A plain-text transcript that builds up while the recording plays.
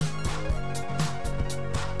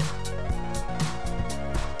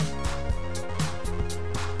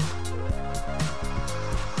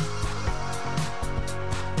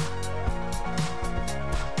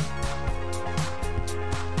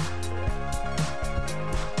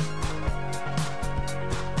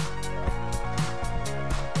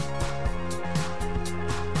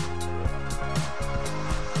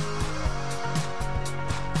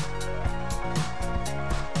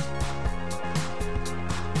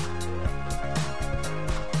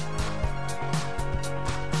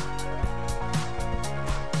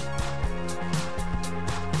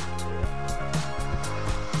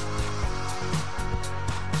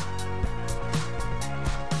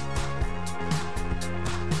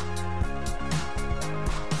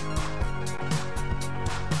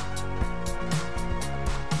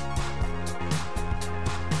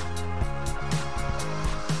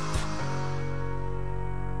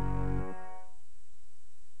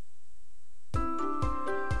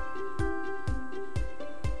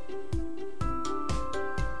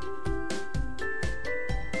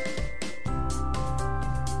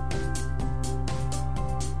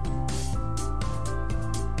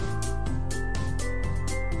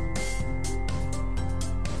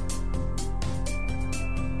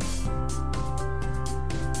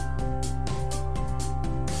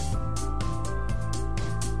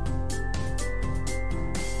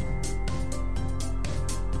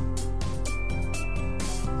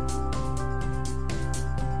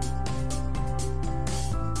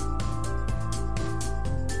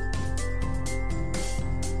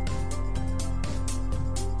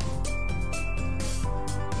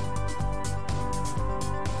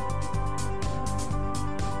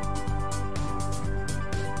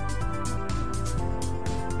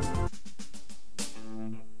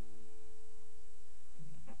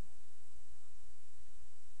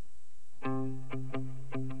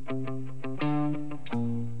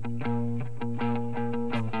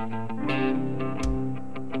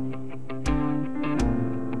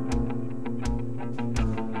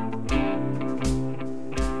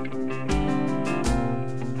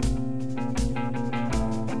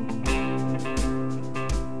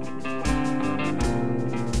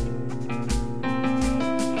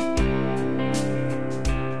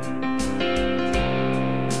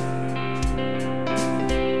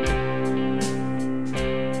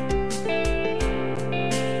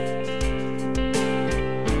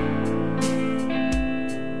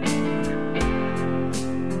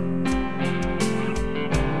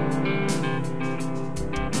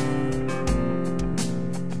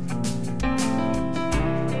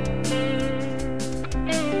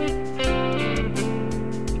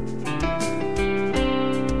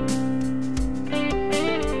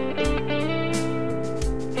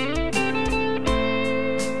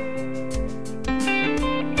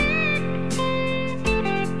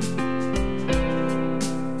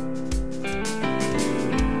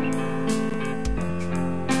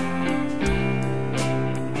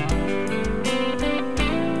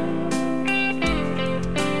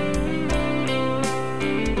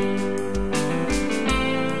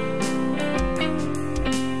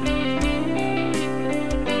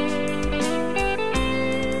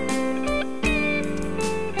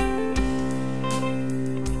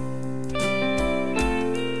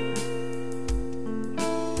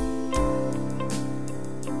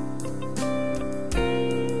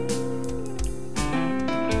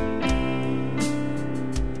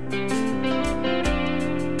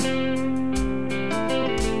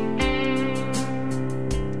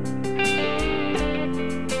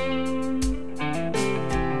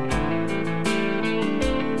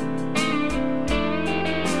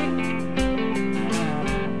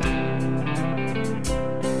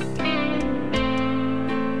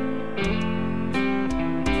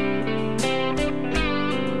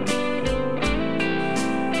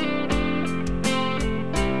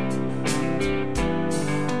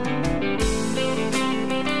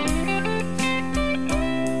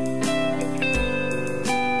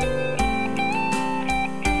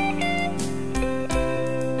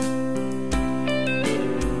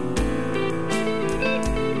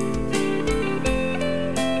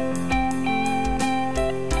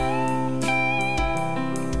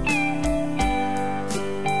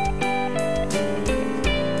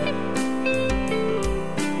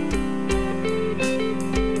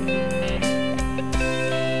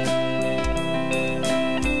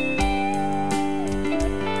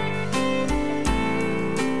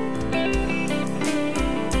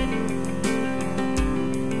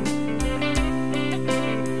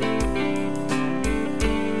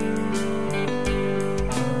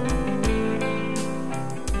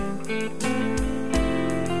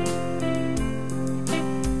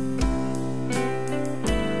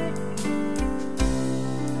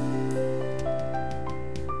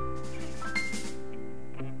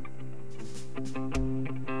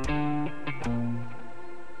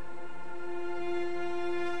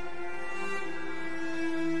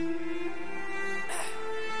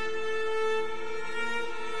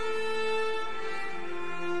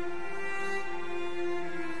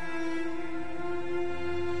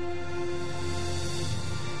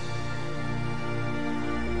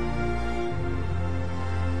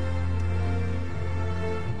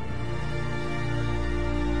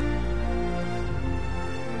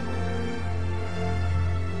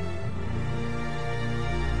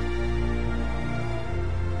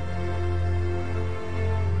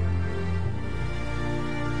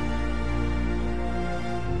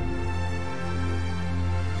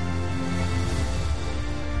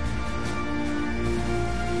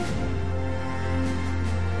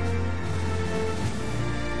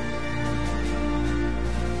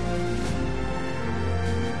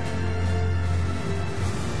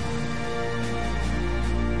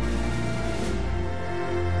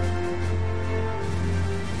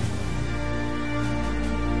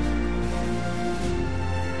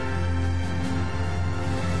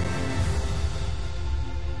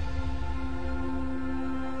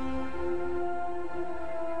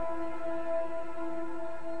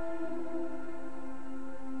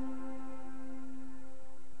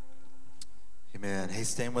Hey,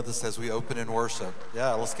 stand with us as we open in worship.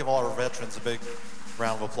 Yeah, let's give all our veterans a big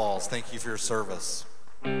round of applause. Thank you for your service.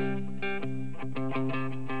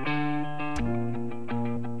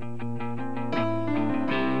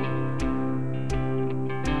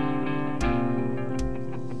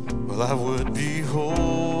 Well, I would be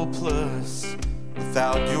hopeless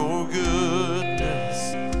without your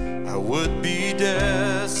goodness. I would be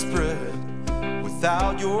desperate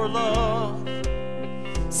without your love.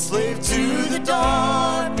 Slave to the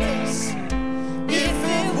darkness, if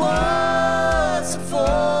it wasn't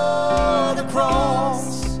for the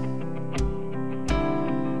cross.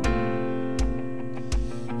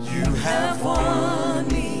 You have won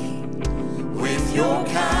me with your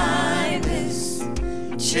kindness.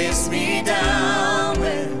 Chased me down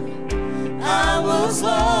when I was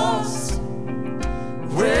lost.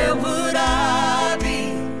 Where would I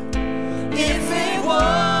be if it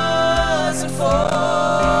wasn't for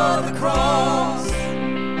the cross?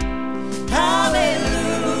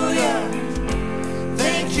 Hallelujah.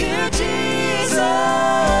 Thank you, Jesus.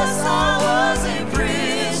 I was in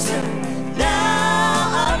prison. Now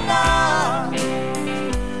I'm not.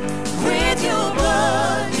 With your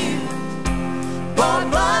blood, you bought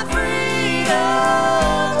my freedom.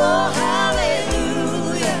 Oh,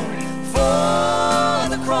 hallelujah.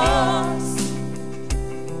 For the cross.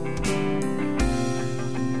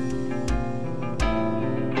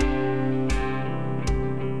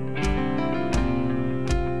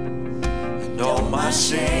 And all my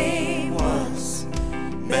shame was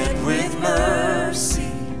met with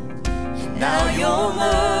mercy. And now your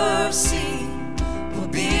mercy will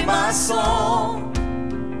be my song.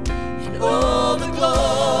 And all the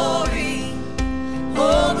glory,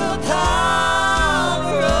 all the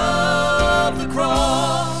power of the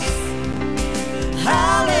cross.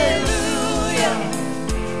 Hallelujah.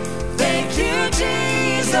 Thank you,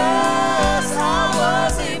 Jesus. I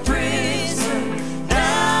was a prisoner.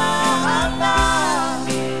 Now I'm not.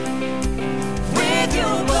 With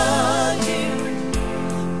your blood, you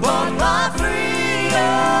bought my freedom.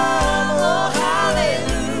 Oh,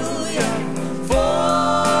 hallelujah.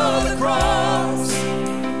 For the cross.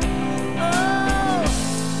 Oh,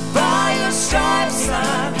 by your stripes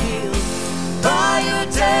I'm healed. By your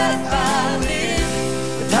death I live.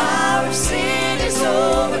 The power of sin is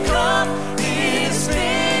overcome. It is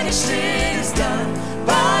finished, it is done.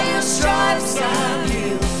 By your stripes I'm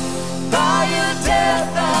healed. By your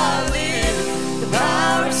death I live. The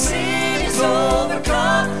power of sin is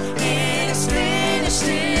overcome. It is finished,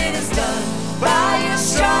 it is done. By your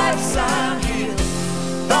stripes I'm healed.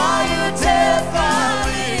 By your death I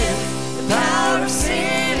live. The power of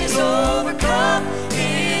sin is overcome.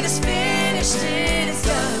 It is finished, it is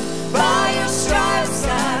done. By your stripes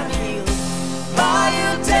I'm healed. By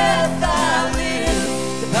your death I live.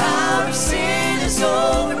 The power of sin is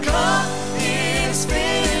overcome. It is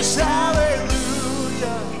finished.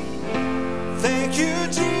 Hallelujah. Thank you,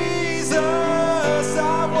 Jesus.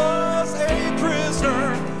 I was a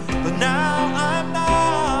prisoner, but now I'm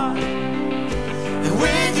not. And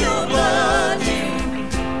with your blood,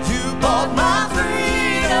 you bought my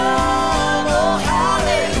freedom. Oh,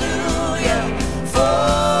 hallelujah.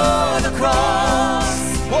 For the cross.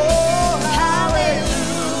 Oh,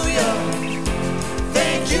 hallelujah.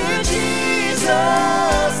 Thank you, Jesus.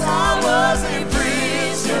 I was a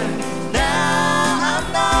prisoner. Now I'm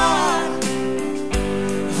not.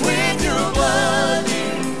 With your blood, you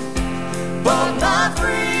bought my freedom.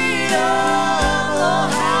 Oh,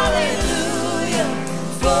 hallelujah.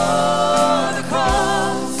 For the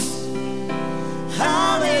cross.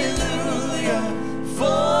 Hallelujah.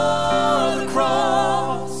 For the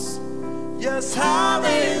cross. Yes,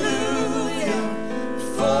 hallelujah.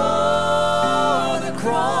 For the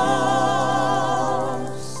cross.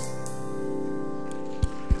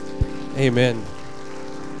 Amen.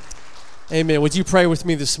 Amen. Would you pray with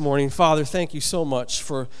me this morning? Father, thank you so much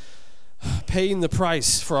for paying the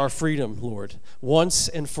price for our freedom, Lord. Once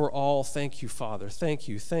and for all, thank you, Father. Thank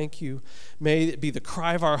you, thank you. May it be the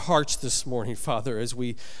cry of our hearts this morning, Father, as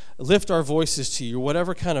we lift our voices to you,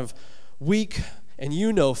 whatever kind of week, and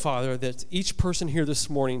you know, Father, that each person here this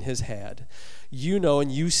morning has had. You know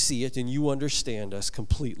and you see it and you understand us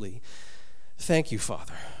completely. Thank you,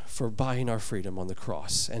 Father, for buying our freedom on the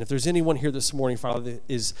cross. And if there's anyone here this morning, Father, that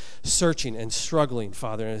is searching and struggling,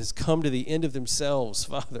 Father, and has come to the end of themselves,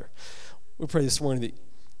 Father, we pray this morning that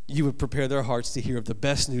you would prepare their hearts to hear of the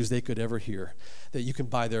best news they could ever hear, that you can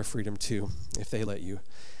buy their freedom too, if they let you.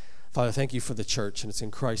 Father, thank you for the church, and it's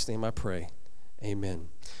in Christ's name I pray. Amen.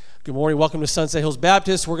 Good morning. Welcome to Sunset Hills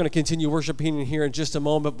Baptist. We're going to continue worshiping here in just a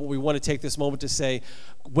moment, but we want to take this moment to say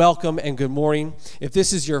welcome and good morning. If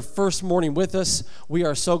this is your first morning with us, we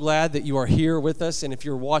are so glad that you are here with us. And if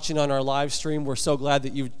you're watching on our live stream, we're so glad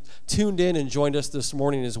that you've tuned in and joined us this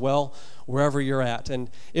morning as well, wherever you're at.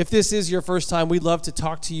 And if this is your first time, we'd love to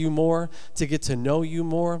talk to you more, to get to know you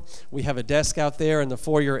more. We have a desk out there in the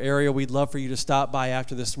foyer area. We'd love for you to stop by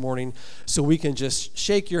after this morning so we can just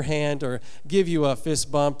shake your hand or give you a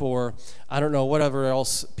fist bump or, I don't know, whatever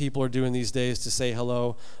else people are doing these days to say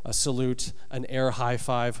hello, a salute, an air high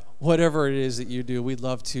five, whatever it is that you do. We'd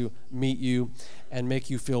love to meet you and make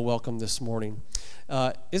you feel welcome this morning.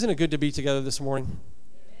 Isn't it good to be together this morning?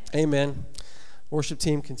 Amen. Worship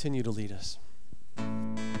team, continue to lead us.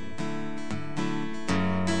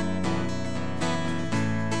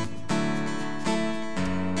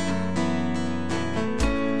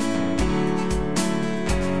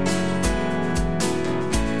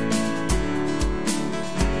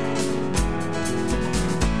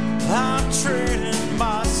 I'm trading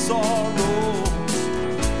my sorrows,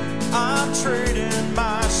 I'm trading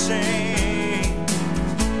my shame,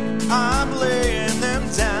 I'm laying them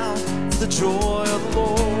down for the joy of the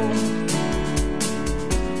Lord.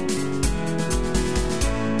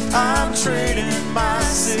 I'm trading my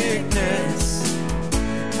sickness,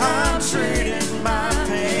 I'm trading my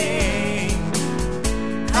pain,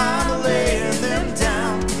 I'm laying them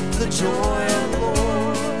down for the joy of the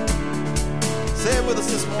Lord. Say it with us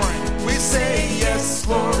this morning. We say yes,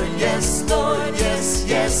 Lord, yes, Lord, yes,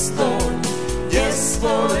 yes, Lord. Yes,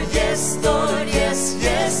 Lord, yes, Lord, yes,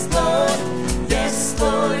 yes, Lord. Yes,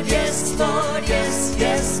 Lord, yes, Lord, yes,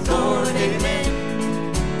 yes, Lord,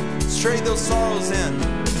 amen. Let's trade those sorrows in.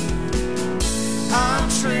 I'm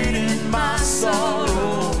trading my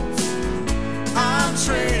sorrows, I'm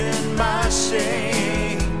trading my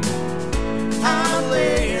shame, I'm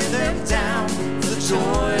laying them down for the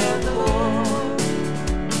joy of the Lord.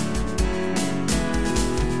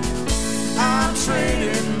 I'm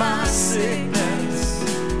trading my sickness,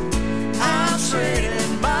 I'm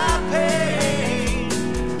trading my pain,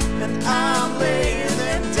 and I'm laying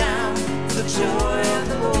them down for the joy of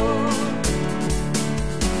the Lord.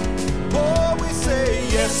 Oh, we say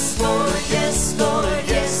yes, Lord, yes, Lord,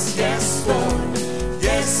 yes, yes, Lord.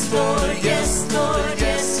 Yes, Lord, yes, Lord,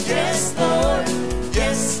 yes, yes, Lord.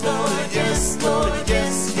 Yes, Lord, yes, Lord,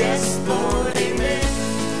 yes, yes, Lord, amen.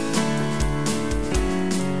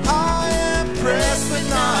 I am pressed but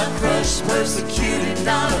not crushed, persecuted,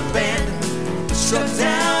 not abandoned, struck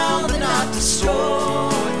down but not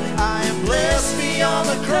destroyed. I am blessed beyond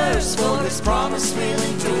the curse, for His promise will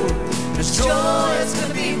endure. His joy is going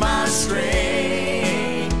to be my strength.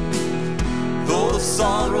 Though the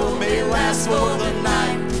sorrow may last for the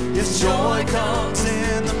night, His joy comes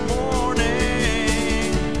in the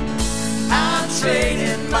morning. I'm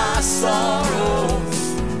trading my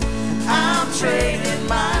sorrows, I'm trading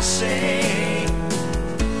my shame,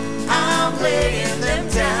 I'm laying them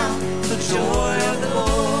down for the joy of the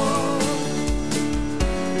Lord.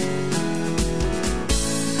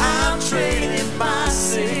 I'm trading my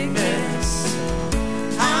sickness,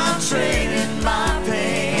 I'm trading my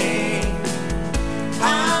pain,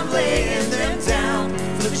 I'm laying them down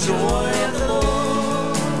for the joy of the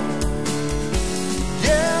Lord.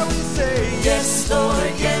 Yeah, we say yes,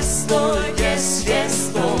 Lord, yes, Lord, yes,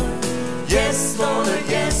 yes, Lord. Yes, Lord,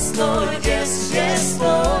 yes, Lord, yes, yes,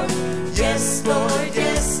 Lord. Yes, Lord,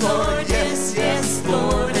 yes, Lord, yes, yes,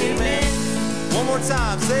 Lord, amen. One more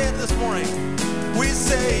time, say it this morning. We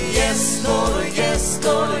say yes, Lord, yes,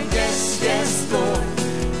 Lord, yes, yes, Lord.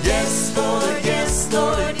 Yes, Lord, yes,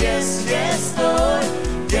 Lord, yes, yes, Lord.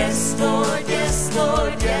 Yes, Lord, yes,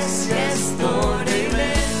 Lord, yes, yes, Lord,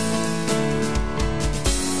 amen.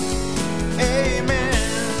 Amen.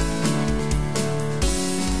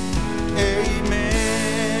 Amen.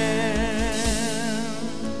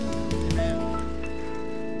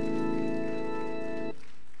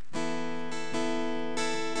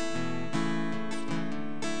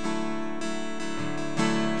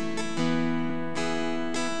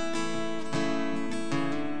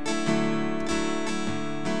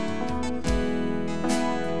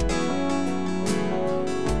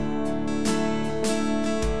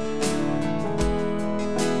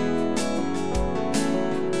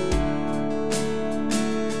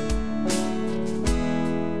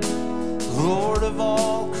 Lord of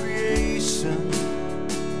all creation,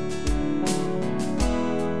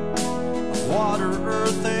 of water,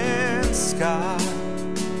 earth, and sky.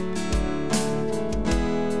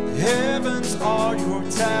 The heavens are your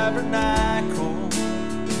tabernacle.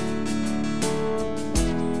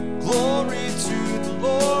 Glory to the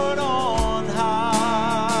Lord on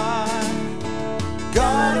high.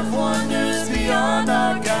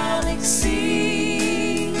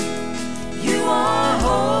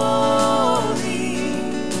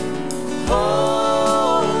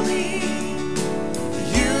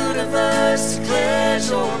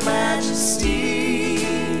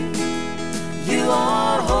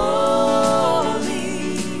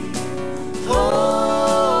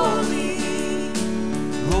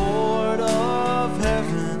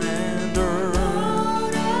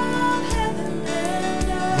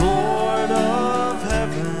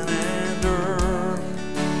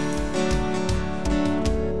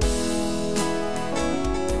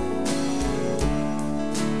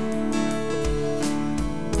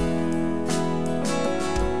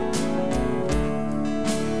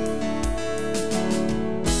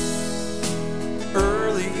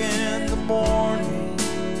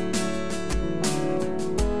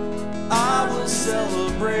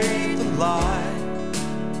 celebrate the light.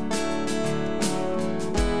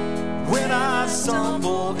 When I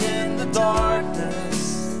stumble in the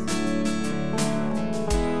darkness,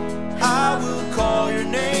 I will call your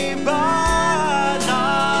name by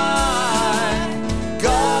night.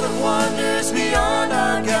 God of wonders beyond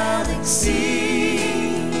our galaxy,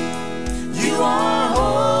 you are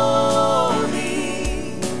holy,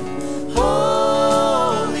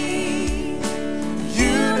 holy. The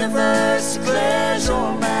universe declares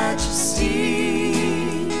your majesty.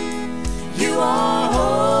 You are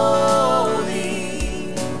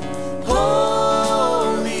holy,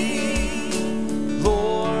 holy.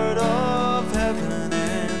 Lord of heaven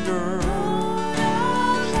and earth,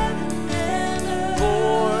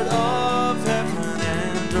 Lord of heaven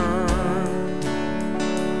and earth.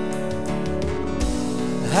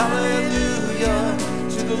 Hallelujah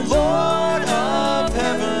to the Lord of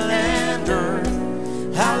heaven and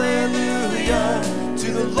earth. Hallelujah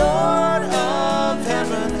to the Lord of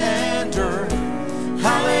heaven and earth.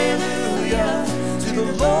 Hallelujah to the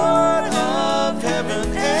Lord of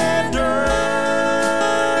heaven and earth.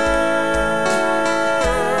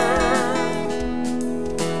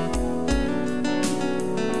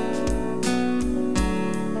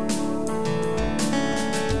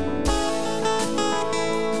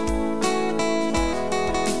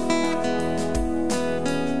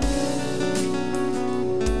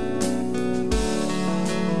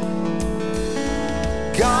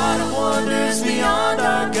 God of wonders beyond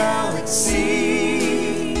our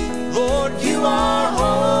galaxy, Lord, you are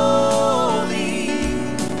holy,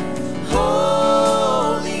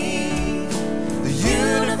 holy. The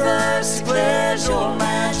universe declares your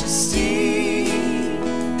majesty.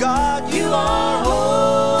 God, you are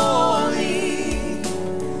holy,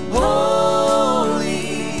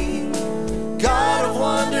 holy. God of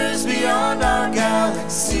wonders beyond our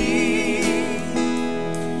galaxy,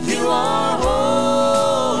 you are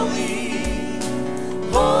holy,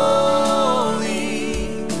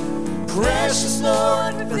 holy. Precious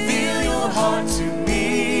Lord, reveal your heart to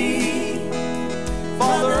me.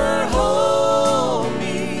 Father, hold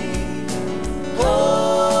me,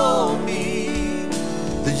 hold me.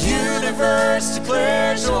 The universe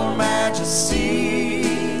declares your majesty.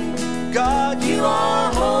 God, you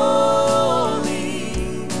are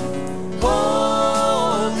holy,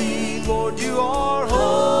 holy. Lord, you are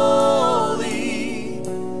holy,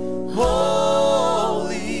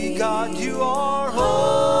 holy. God, you are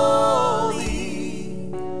holy,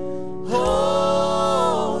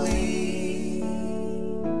 holy.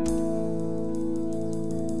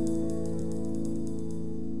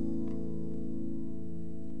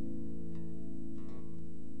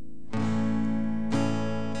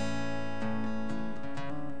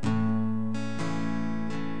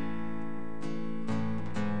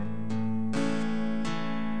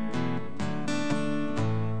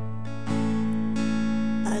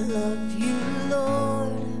 I love you,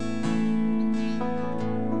 Lord.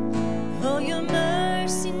 Oh, your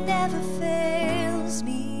mercy never fails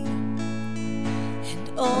me.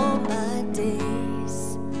 And all my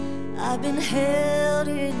days I've been held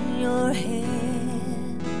in your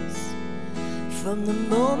hands. From the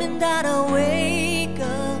moment that I wake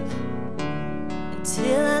up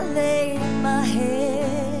until I lay my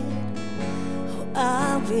head, oh,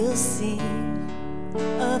 I will sing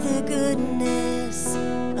of the goodness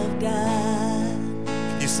of God.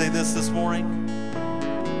 Can you say this morning?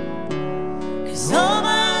 'Cause all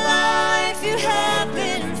my life you have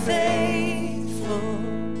been faithful,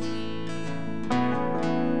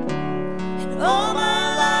 and all my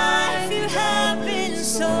life you have been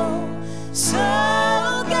so, so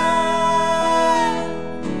good.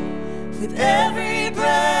 With every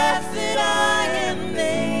breath that I am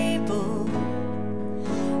able,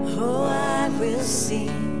 oh, I will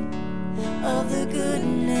sing of the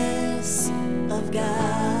goodness of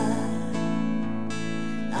God.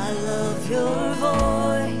 I love your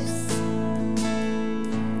voice.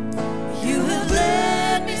 You have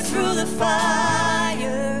led me through the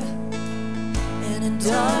fire, and in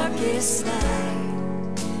darkest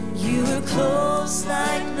night, you were close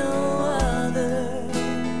like no other.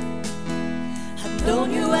 I've known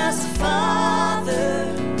you as a father,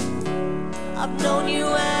 I've known you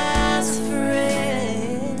as a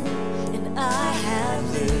friend, and I have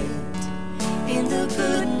lived in the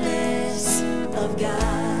goodness of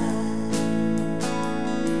God.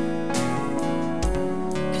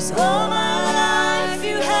 'Cause all my life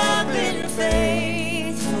you have been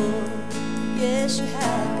faithful, yes you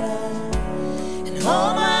have, God. And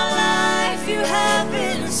all my life you have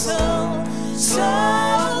been so, so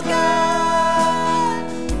good.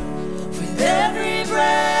 With every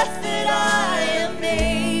breath that I am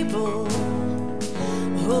able,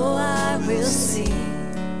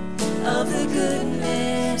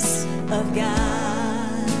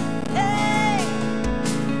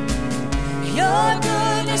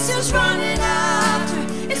 goodness is running after,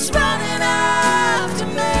 it's running after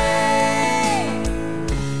me.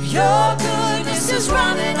 Your goodness is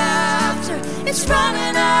running after, it's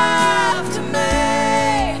running after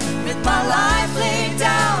me. With my life laid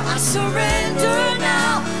down, I surrender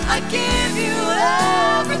now. I give you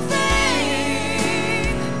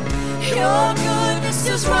everything. Your goodness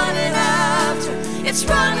is running after, it's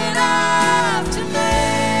running after me.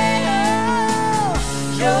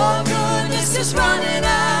 Your goodness is running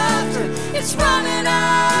after, it's running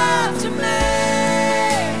after me.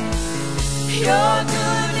 Your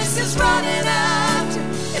goodness is running after,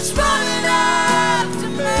 it's running after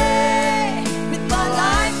me. With my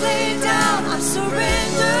life laid down, I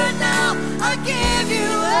surrender now. I give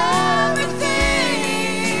you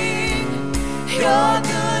everything. Your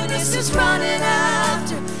goodness is running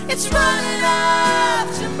after, it's running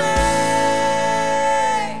after me.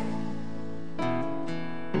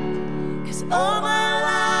 'Cause all my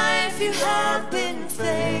life you have been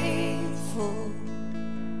faithful.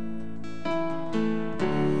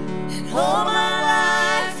 And all my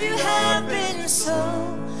life you have been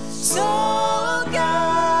so, so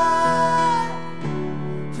God.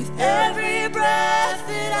 With every breath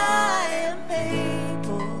that I am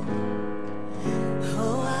able,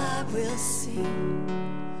 oh, I will sing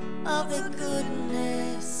of the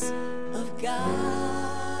goodness of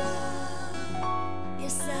God.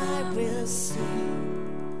 Yes, I will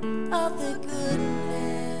sing of the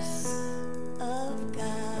goodness of God.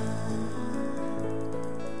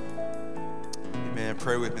 Amen.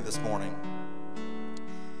 Pray with me this morning.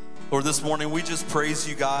 Lord, this morning we just praise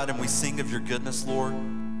you, God, and we sing of your goodness, Lord.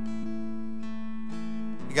 And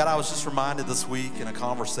God, I was just reminded this week in a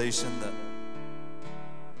conversation that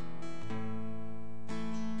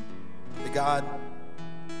God,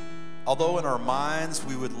 although in our minds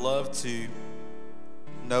we would love to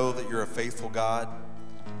know that you're a faithful God,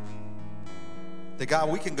 that God,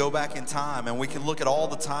 we can go back in time and we can look at all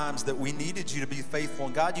the times that we needed you to be faithful,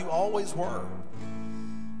 and God, you always were.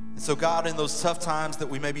 And so God, in those tough times that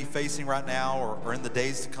we may be facing right now or in the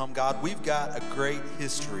days to come, God, we've got a great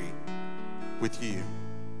history with you.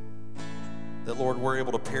 That, Lord, we're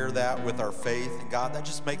able to pair that with our faith, and God, that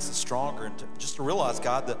just makes us stronger. And just to realize,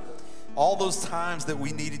 God, that all those times that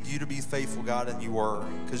we needed you to be faithful, God, and you were,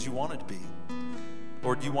 because you wanted to be.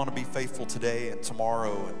 Lord, you want to be faithful today and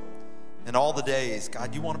tomorrow and all the days.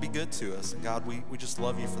 God, you want to be good to us. And God, we just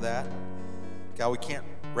love you for that. God, we can't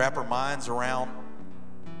wrap our minds around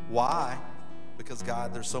why, because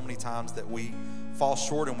God, there's so many times that we fall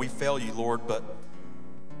short and we fail you, Lord, but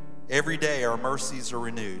every day our mercies are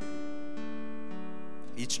renewed.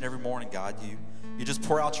 Each and every morning, God, you just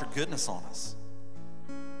pour out your goodness on us.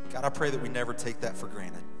 God, I pray that we never take that for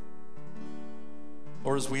granted.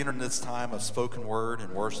 Lord, as we enter this time of spoken word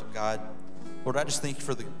and worship, God, Lord, I just thank you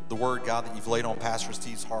for the word, God, that you've laid on Pastor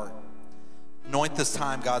Steve's heart. Anoint this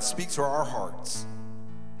time, God, speak to our hearts.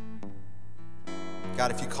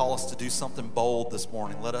 God, if you call us to do something bold this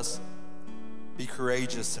morning, let us be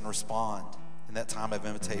courageous and respond in that time of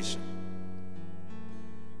invitation.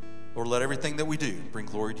 Lord, let everything that we do bring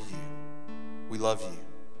glory to you. We love you.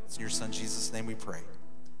 It's in your Son, Jesus' name we pray.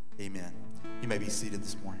 Amen. You may be seated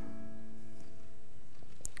this morning.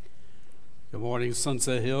 Good morning,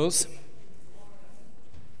 Sunset Hills.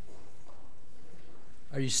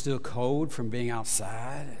 Are you still cold from being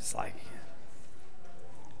outside? It's like,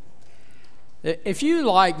 if you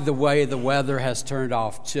like the way the weather has turned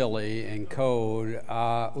off chilly and cold,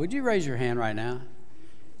 would you raise your hand right now?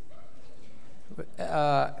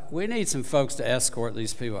 We need some folks to escort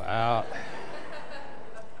these people out.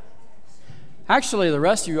 Actually, the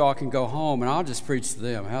rest of you all can go home, and I'll just preach to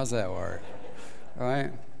them. How's that work? All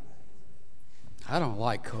right? I don't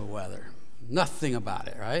like cold weather. Nothing about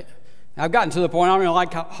it, right? I've gotten to the point I don't even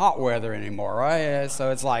like hot weather anymore, right?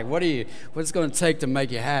 So it's like, what's it going to take to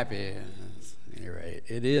make you happy? At any rate,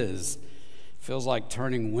 it is. It feels like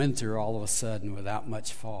turning winter all of a sudden without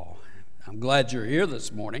much fall. I'm glad you're here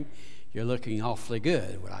this morning. You're looking awfully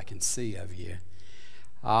good, what I can see of you.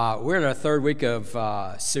 We're in our third week of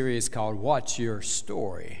a series called What's Your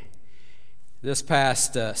Story? This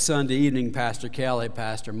past Sunday evening, Pastor Kelly,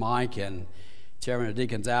 Pastor Mike, and Chairman of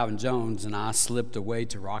Deacons Alvin Jones and I slipped away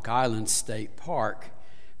to Rock Island State Park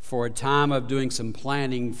for a time of doing some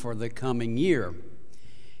planning for the coming year.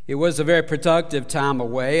 It was a very productive time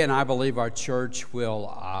away, and I believe our church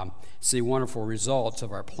will see wonderful results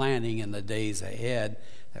of our planning in the days ahead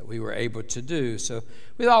that we were able to do. So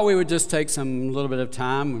we thought we would just take some little bit of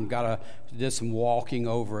time. We did some walking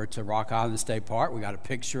over to Rock Island State Park. We got a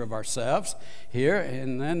picture of ourselves here,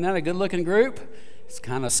 and isn't that a good-looking group? It's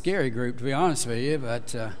kind of a scary group, to be honest with you,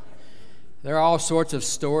 but There are all sorts of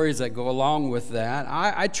stories that go along with that.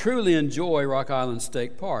 I truly enjoy Rock Island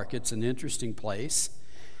State Park. It's an interesting place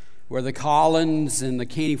where the Collins and the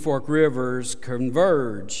Caney Fork Rivers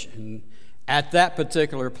converge. And at that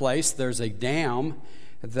particular place, there's a dam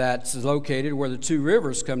that's located where the two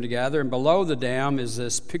rivers come together. And below the dam is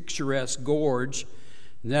this picturesque gorge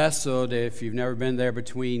nestled, if you've never been there,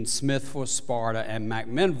 between Smithville, Sparta, and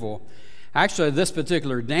McMinnville. Actually, this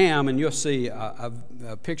particular dam, and you'll see a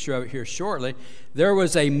picture of it here shortly, there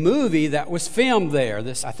was a movie that was filmed there.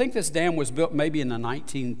 I think this dam was built maybe in the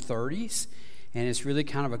 1930s, and it's really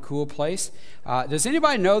kind of a cool place. Does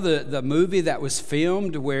anybody know the movie that was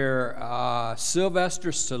filmed where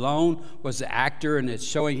Sylvester Stallone was the actor, and it's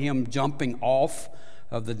showing him jumping off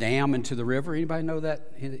of the dam into the river? Anybody know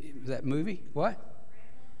that movie? What?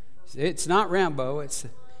 It's not Rambo.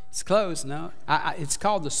 It's close, no. It's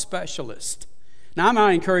called The Specialist. Now, I'm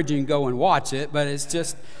not encouraging you to go and watch it, but it's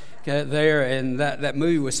just there, and that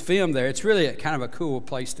movie was filmed there. It's really kind of a cool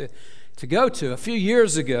place to go to. A few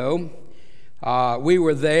years ago, we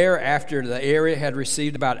were there after the area had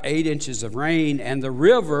received about 8 inches of rain, and the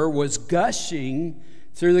river was gushing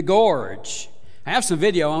through the gorge. I have some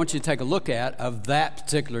video I want you to take a look at of that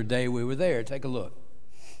particular day we were there. Take a look.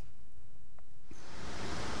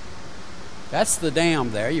 That's the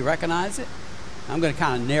dam there. You recognize it? I'm going to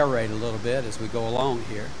kind of narrate a little bit as we go along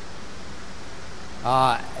here.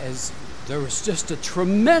 As there was just a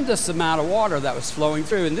tremendous amount of water that was flowing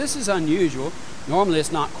through, and this is unusual. Normally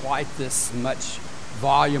it's not quite this much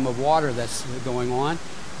volume of water that's going on.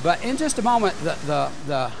 But in just a moment,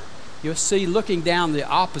 you'll see looking down the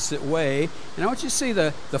opposite way, and I want you to see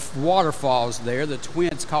the waterfalls there,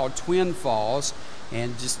 it's called Twin Falls,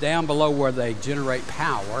 and just down below where they generate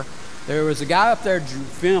power. There was a guy up there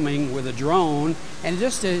filming with a drone, and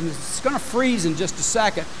it's going to freeze in just a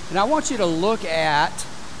second. And I want you to look at,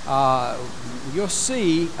 you'll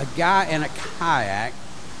see a guy in a kayak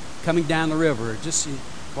coming down the river. Just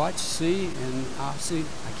watch, see, and I'll see.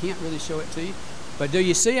 I can't really show it to you, but do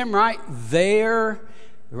you see him right there,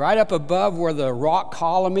 right up above where the rock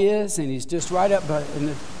column is? And he's just right up,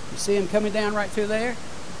 you see him coming down right through there?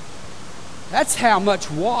 That's how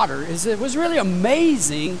much water is. It was really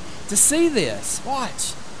amazing to see this.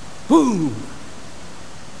 Watch. Boom.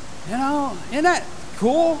 You know, isn't that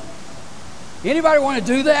cool? Anybody want to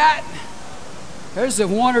do that? There's a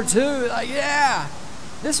one or two. Like, yeah.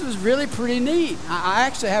 This was really pretty neat. I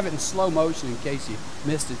actually have it in slow motion in case you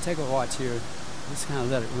missed it. Take a watch here. Just kind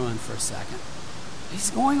of let it run for a second. He's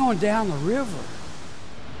going on down the river.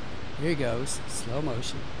 Here he goes. Slow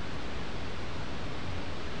motion.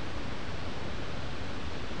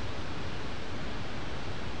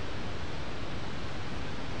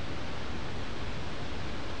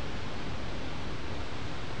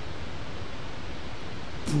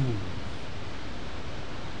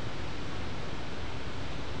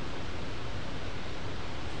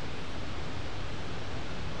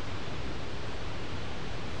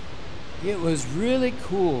 It was really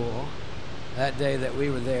cool that day that we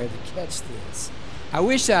were there to catch this. I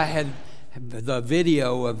wish I had the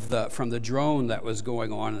video from the drone that was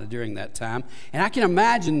going on during that time, and I can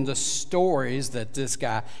imagine the stories that this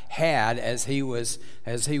guy had as he was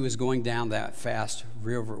going down that fast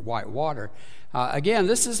river, white water. Again,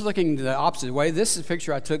 this is looking the opposite way. This is a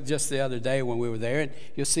picture I took just the other day when we were there, and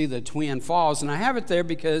you'll see the Twin Falls, and I have it there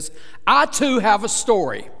because I too have a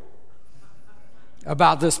story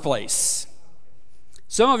about this place.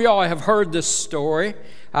 Some of y'all have heard this story.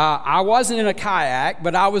 I wasn't in a kayak,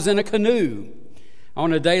 but I was in a canoe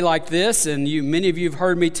on a day like this, and many of you have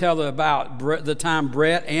heard me tell about the time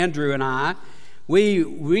Brett, Andrew, and I,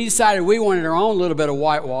 we decided we wanted our own little bit of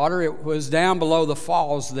white water. It was down below the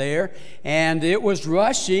falls there, and it was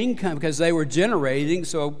rushing because they were generating,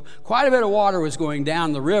 so quite a bit of water was going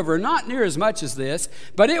down the river, not near as much as this,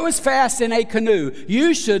 but it was fast in a canoe.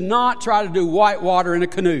 You should not try to do white water in a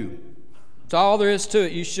canoe. That's all there is to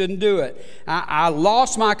it. You shouldn't do it. I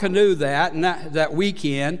lost my canoe that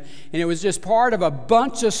weekend, and it was just part of a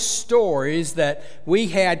bunch of stories that we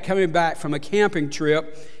had coming back from a camping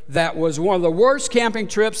trip that was one of the worst camping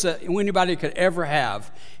trips that anybody could ever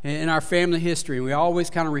have in our family history. And we always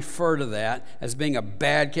kind of refer to that as being a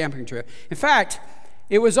bad camping trip. In fact,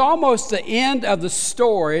 it was almost the end of the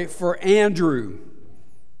story for Andrew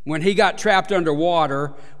when he got trapped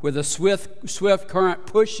underwater with a swift current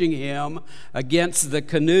pushing him against the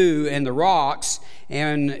canoe and the rocks.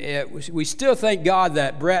 And we still thank God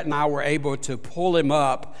that Brett and I were able to pull him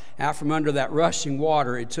up out from under that rushing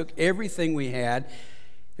water. It took everything we had.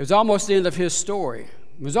 It was almost the end of his story.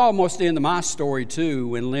 It was almost the end of my story, too,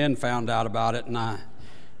 when Lynn found out about it and I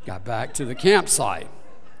got back to the campsite.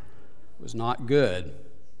 was not good.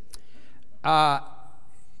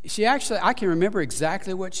 She actually, I can remember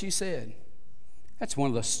exactly what she said. That's one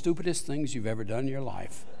of the stupidest things you've ever done in your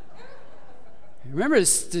life. Remember, it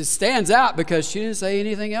stands out because she didn't say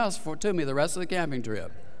anything else to me the rest of the camping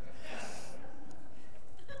trip.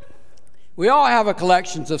 We all have a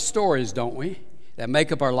collections of stories, don't we, that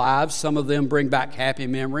make up our lives. Some of them bring back happy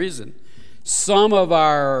memories, and some of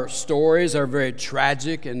our stories are very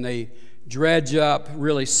tragic and they dredge up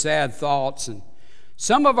really sad thoughts. And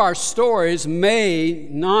some of our stories may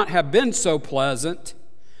not have been so pleasant,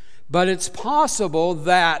 but it's possible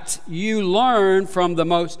that you learn from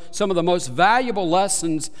some of the most valuable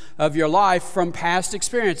lessons of your life from past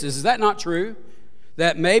experiences. Is that not true?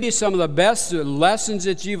 That maybe some of the best lessons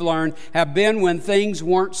that you've learned have been when things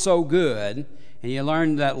weren't so good, and you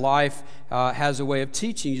learn that life has a way of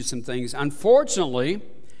teaching you some things. Unfortunately,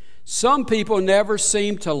 some people never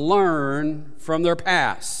seem to learn from their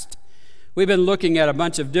past. We've been looking at a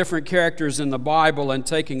bunch of different characters in the Bible and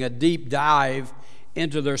taking a deep dive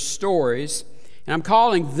into their stories. And I'm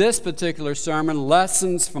calling this particular sermon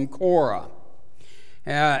Lessons from Korah.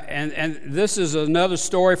 And this is another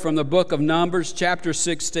story from the book of Numbers, chapter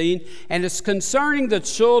 16. And it's concerning the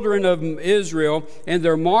children of Israel and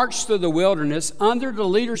their march through the wilderness under the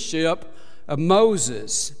leadership of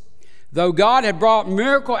Moses. Though God had brought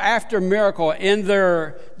miracle after miracle in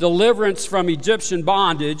their deliverance from Egyptian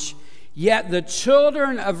bondage, yet the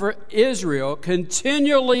children of Israel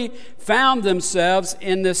continually found themselves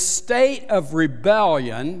in this state of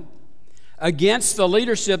rebellion against the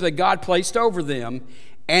leadership that God placed over them,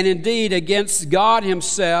 and indeed against God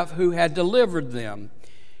Himself who had delivered them.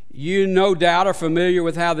 You no doubt are familiar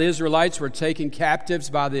with how the Israelites were taken captives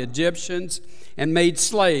by the Egyptians and made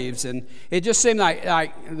slaves. And it just seemed like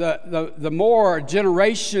the more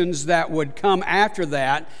generations that would come after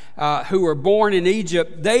that who were born in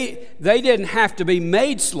Egypt, they didn't have to be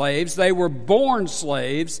made slaves. They were born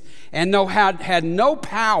slaves and had no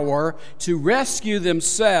power to rescue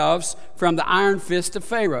themselves from the iron fist of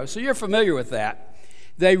Pharaoh. So you're familiar with that.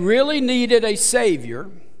 They really needed a Savior,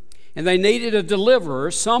 and they needed a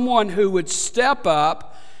deliverer, someone who would step up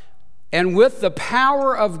and with the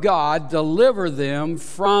power of God deliver them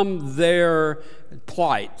from their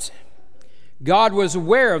plight. God was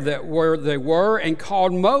aware of that, where they were, and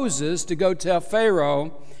called Moses to go tell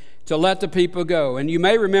Pharaoh to let the people go. And you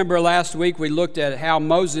may remember last week we looked at how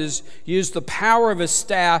Moses used the power of his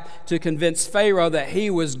staff to convince Pharaoh that he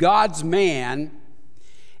was God's man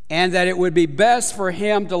and that it would be best for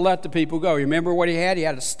him to let the people go. You remember what he had? He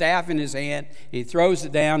had a staff in his hand. He throws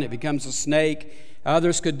it down. It becomes a snake.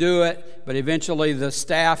 Others could do it, but eventually the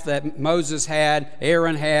staff that Moses had,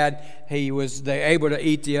 Aaron had, they able to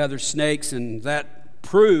eat the other snakes, and that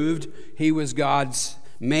proved he was God's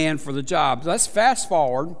man for the job. Let's fast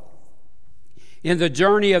forward in the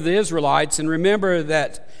journey of the Israelites and remember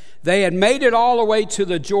that they had made it all the way to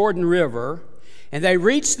the Jordan River, and they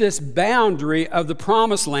reached this boundary of the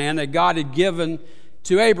promised land that God had given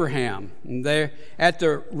to Abraham. And they're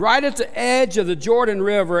right at the edge of the Jordan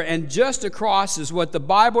River, and just across is what the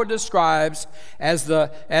Bible describes as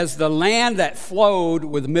the land that flowed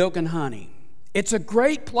with milk and honey. It's a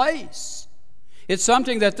great place. It's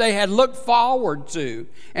something that they had looked forward to,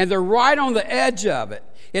 and they're right on the edge of it.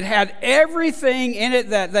 It had everything in it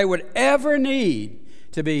that they would ever need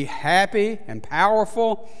to be happy and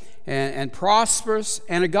powerful and prosperous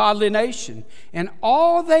and a godly nation. And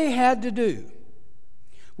all they had to do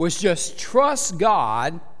was just trust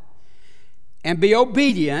God and be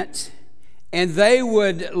obedient, and they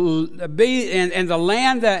would be, and the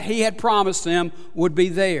land that He had promised them would be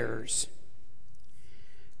theirs.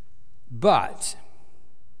 But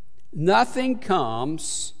nothing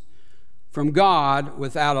comes from God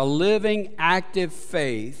without a living, active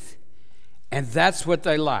faith, and that's what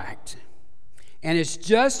they lacked. And it's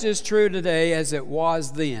just as true today as it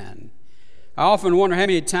was then. I often wonder how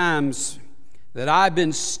many times that I've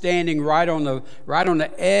been standing right on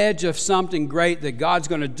the edge of something great that God's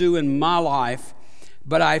going to do in my life,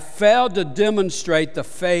 but I failed to demonstrate the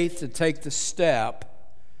faith to take the step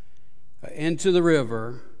into the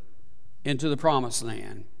river, into the promised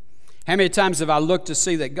land. How many times have I looked to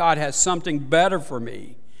see that God has something better for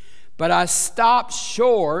me, but I stopped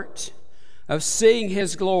short of seeing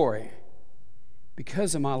His glory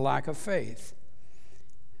because of my lack of faith?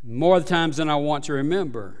 More times than I want to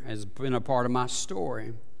remember has been a part of my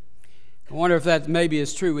story. I wonder if that maybe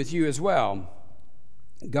is true with you as well.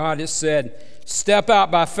 God has said, step out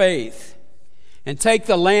by faith and take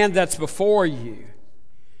the land that's before you.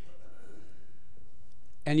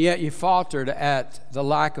 And yet you faltered at the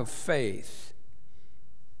lack of faith.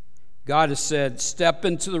 God has said, step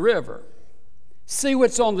into the river. see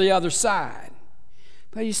what's on the other side.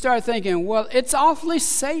 But you start thinking, well, it's awfully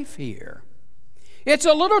safe here. It's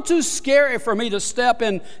a little too scary for me to step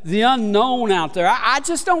in the unknown out there. I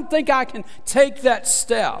just don't think I can take that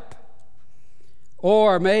step.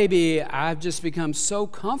 Or maybe I've just become so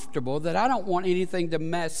comfortable that I don't want anything to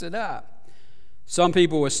mess it up. Some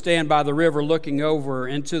people will stand by the river looking over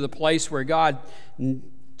into the place where God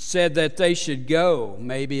said that they should go.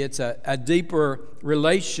 Maybe it's a deeper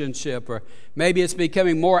relationship, or maybe it's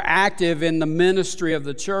becoming more active in the ministry of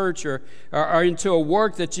the church, or into a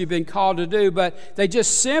work that you've been called to do, but they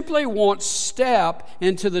just simply won't step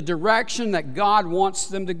into the direction that God wants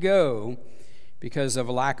them to go because of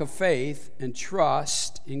a lack of faith and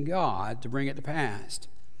trust in God to bring it to pass.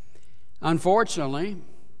 Unfortunately,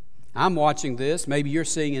 I'm watching this, maybe you're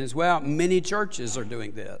seeing it as well, many churches are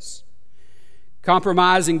doing this,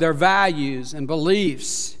 compromising their values and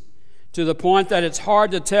beliefs to the point that it's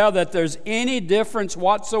hard to tell that there's any difference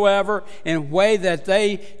whatsoever in the way that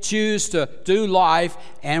they choose to do life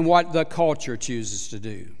and what the culture chooses to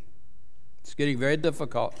do. It's getting very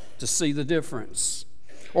difficult to see the difference.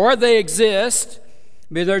 Or they exist,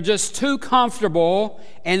 but they're just too comfortable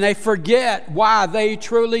and they forget why they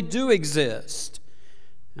truly do exist.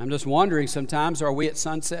 I'm just wondering sometimes, are we at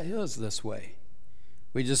Sunset Hills this way?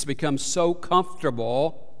 We just become so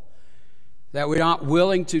comfortable that we're not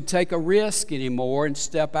willing to take a risk anymore and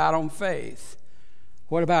step out on faith.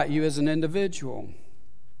 What about you as an individual?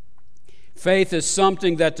 Faith is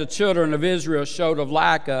something that the children of Israel showed a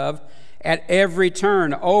lack of at every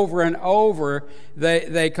turn. Over and over,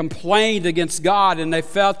 they complained against God, and they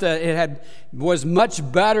felt that it was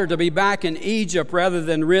much better to be back in Egypt rather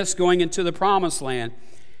than risk going into the Promised Land.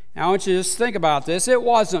 Now, I want you to just think about this. It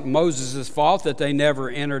wasn't Moses' fault that they never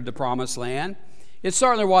entered the Promised Land. It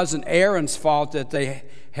certainly wasn't Aaron's fault that they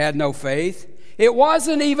had no faith. It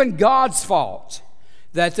wasn't even God's fault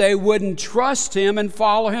that they wouldn't trust Him and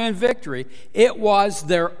follow Him in victory. It was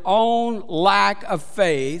their own lack of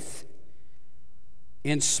faith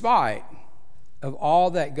in spite of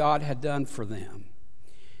all that God had done for them.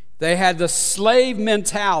 They had the slave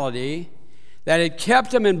mentality that had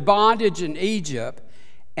kept them in bondage in Egypt.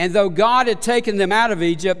 And though God had taken them out of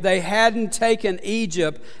Egypt, they hadn't taken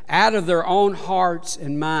Egypt out of their own hearts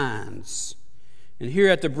and minds. And here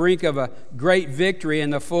at the brink of a great victory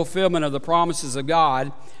and the fulfillment of the promises of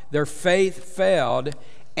God, their faith failed,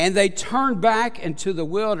 and they turned back into the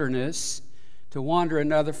wilderness to wander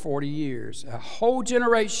another 40 years. A whole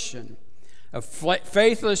generation of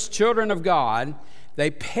faithless children of God, they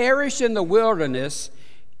perished in the wilderness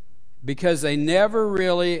because they never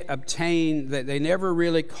really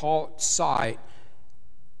caught sight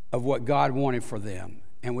of what God wanted for them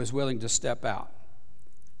and was willing to step out.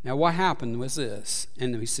 Now, what happened was this,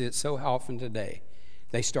 and we see it so often today.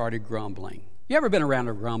 They started grumbling. You ever been around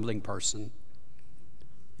a grumbling person?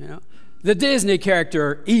 You know, the Disney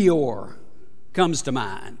character Eeyore comes to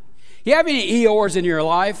mind. You have any Eeyores in your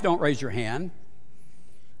life? Don't raise your hand.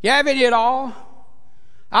 You have any at all?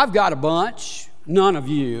 I've got a bunch. None of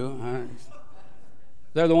you.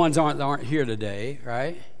 They're the ones that aren't here today,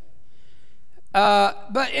 right?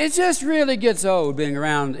 But it just really gets old being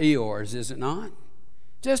around Eeyores, is it not?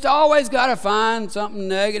 Just always got to find something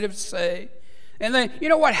negative to say. And then, you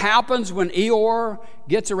know what happens when Eeyore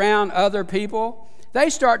gets around other people? They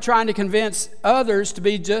start trying to convince others to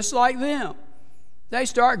be just like them. They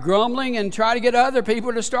start grumbling and try to get other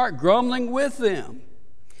people to start grumbling with them.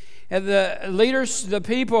 And the leaders, the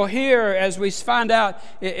people here, as we find out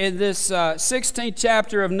in this 16th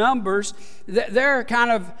chapter of Numbers, they're kind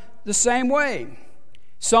of the same way.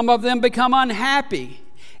 Some of them become unhappy,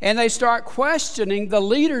 and they start questioning the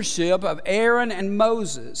leadership of Aaron and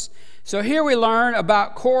Moses. So here we learn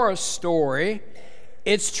about Korah's story.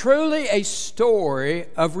 It's truly a story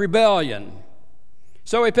of rebellion.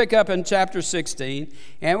 So we pick up in chapter 16,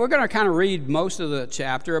 and we're going to kind of read most of the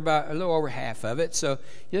chapter, about a little over half of it. So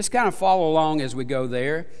just kind of follow along as we go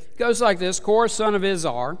there. It goes like this: Korah, son of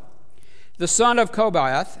Izhar, the son of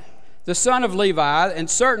Kohath, the son of Levi, and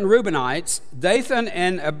certain Reubenites, Dathan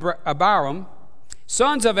and Abiram,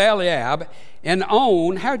 sons of Eliab, and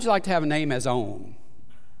On. How would you like to have a name as On?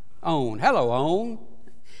 On. Hello, On.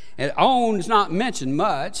 And On's not mentioned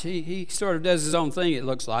much. He sort of does his own thing, it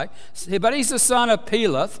looks like. But he's the son of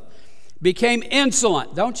Peleth, became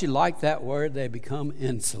insolent. Don't you like that word? They become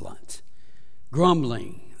insolent.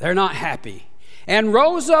 Grumbling. They're not happy. And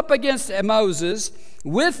rose up against Moses.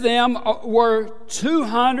 With them were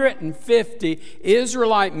 250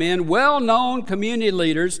 Israelite men, well-known community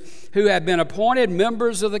leaders who had been appointed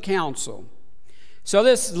members of the council. So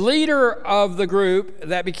this leader of the group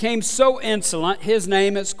that became so insolent, his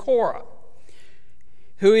name is Korah.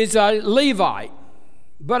 who is a Levite,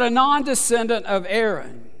 but a non-descendant of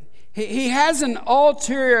Aaron. He has an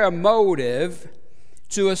ulterior motive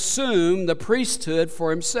to assume the priesthood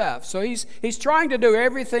for himself. So he's trying to do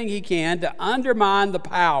everything he can to undermine the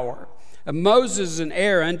power of Moses and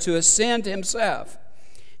Aaron to ascend himself.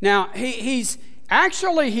 Now, he's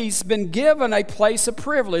been given a place of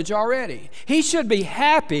privilege already. He should be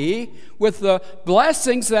happy with the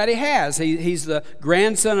blessings that he has. He's the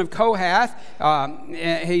grandson of Kohath.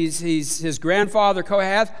 His grandfather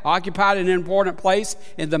Kohath occupied an important place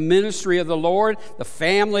in the ministry of the Lord. The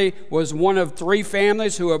family was one of 3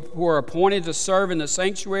 families who were appointed to serve in the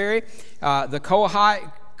sanctuary. The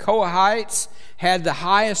Kohathites had the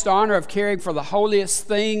highest honor of caring for the holiest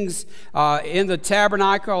things in the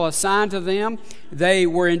tabernacle assigned to them. They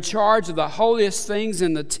were in charge of the holiest things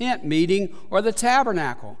in the tent meeting or the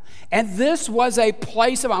tabernacle. And this was a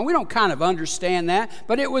place of honor. We don't kind of understand that,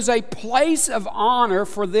 but it was a place of honor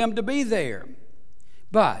for them to be there.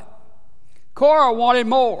 But Korah wanted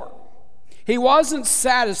more. He wasn't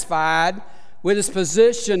satisfied with his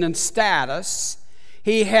position and status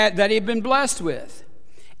that he'd been blessed with.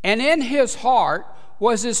 And in his heart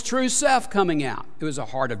was his true self coming out. It was a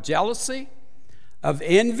heart of jealousy, of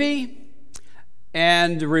envy,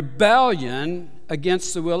 and rebellion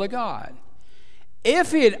against the will of God.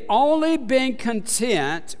 If he had only been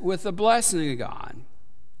content with the blessing of God,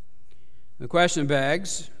 the question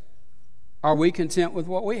begs, are we content with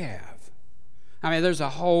what we have? I mean, there's a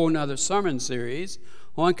whole nother sermon series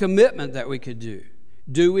on commitment that we could do.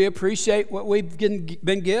 Do we appreciate what we've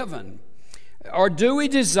been given? Or do we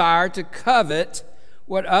desire to covet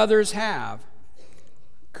what others have?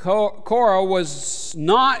 Korah was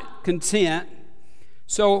not content.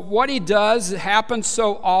 So what he does happens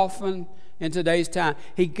so often in today's time.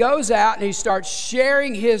 He goes out and he starts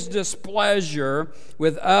sharing his displeasure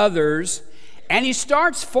with others, and he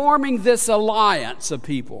starts forming this alliance of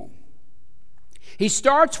people. He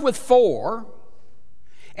starts with 4,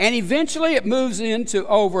 and eventually it moves into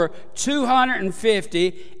over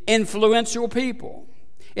 250 influential people.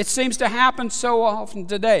 It seems to happen so often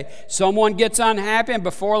today. Someone gets unhappy, and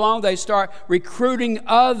before long they start recruiting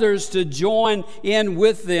others to join in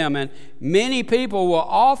with them. And many people will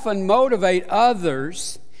often motivate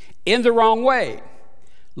others in the wrong way,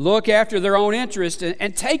 look after their own interest,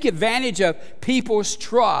 and take advantage of people's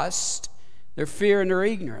trust, their fear, and their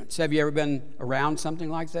ignorance. Have you ever been around something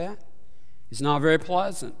like that? It's not very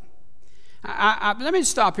pleasant. Let me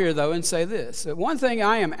stop here, though, and say this. One thing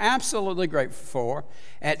I am absolutely grateful for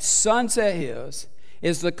at Sunset Hills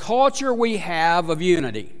is the culture we have of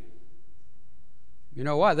unity. You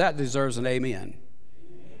know what? That deserves an amen.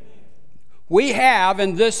 We have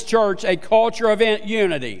in this church a culture of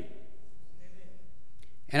unity.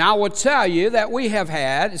 And I will tell you that we have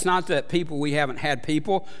had, it's not that we haven't had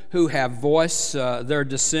people who have voiced their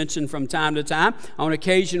dissension from time to time. On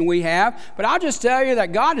occasion we have. But I'll just tell you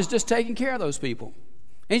that God has just taken care of those people.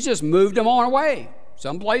 He's just moved them on away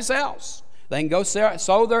someplace else. They can go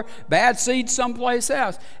sow their bad seeds someplace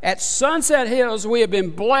else. At Sunset Hills, we have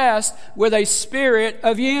been blessed with a spirit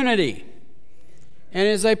of unity. And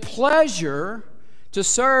it is a pleasure to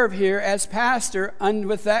serve here as pastor and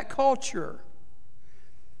with that culture.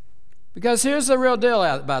 Because here's the real deal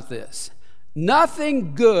about this.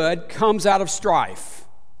 Nothing good comes out of strife.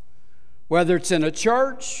 Whether it's in a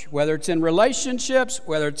church, whether it's in relationships,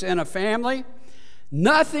 whether it's in a family,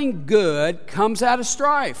 nothing good comes out of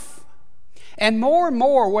strife. And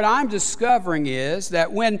more, what I'm discovering is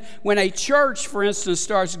that when a church, for instance,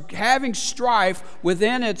 starts having strife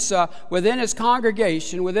within its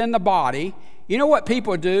congregation, within the body, you know what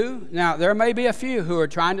people do? Now, there may be a few who are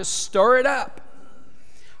trying to stir it up.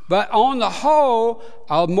 But on the whole,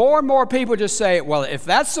 more and more people just say, well, if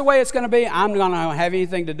that's the way it's going to be, I'm not going to have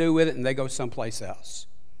anything to do with it, and they go someplace else.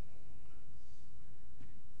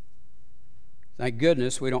 Thank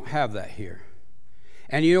goodness we don't have that here.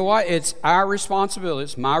 And you know what? It's our responsibility.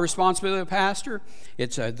 It's my responsibility as pastor.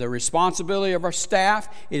 It's the responsibility of our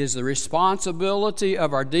staff. It is the responsibility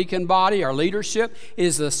of our deacon body, our leadership. It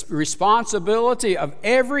is the responsibility of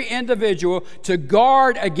every individual to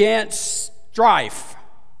guard against strife.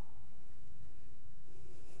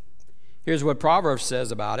 Here's what Proverbs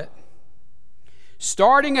says about it.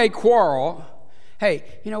 Starting a quarrel. Hey,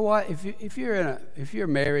 you know what? If you're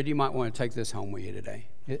married, you might want to take this home with you today.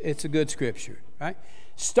 It's a good scripture, right?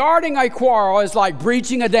 Starting a quarrel is like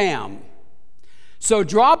breaching a dam. So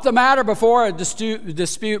drop the matter before a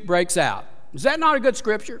dispute breaks out. Is that not a good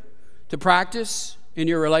scripture to practice in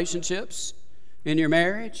your relationships, in your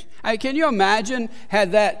marriage? Hey, can you imagine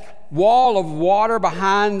had that wall of water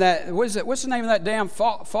behind that? What's the name of that dam?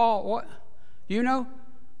 Fall? What? You know?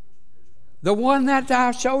 The one that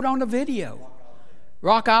I showed on the video.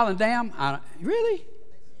 Rock Island Dam? Really?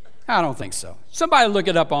 I don't think so. Somebody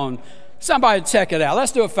check it out.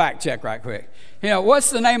 Let's do a fact check right quick. What's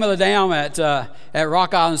the name of the dam at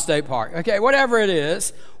Rock Island State Park? Okay, whatever it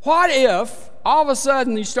is. What if all of a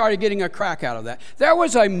sudden you started getting a crack out of that? There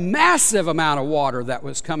was a massive amount of water that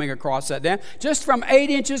was coming across that dam just from 8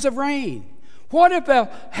 inches of rain. What if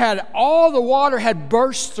all the water had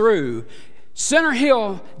burst through? Center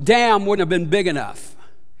Hill Dam wouldn't have been big enough.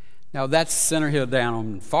 Now that's Center Hill Dam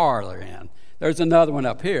on the farther end. There's another one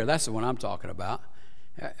up here. That's the one I'm talking about.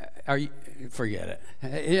 Forget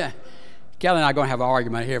it. Yeah. Kelly and I are going to have an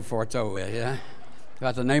argument here before it's over with, yeah?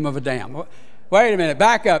 About the name of a dam. Wait a minute,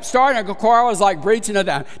 back up. Starting a quarrel is like breaching a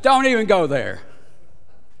dam. Don't even go there.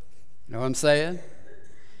 You know what I'm saying?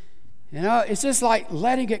 It's just like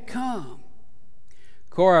letting it come.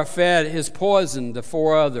 Korah fed his poison to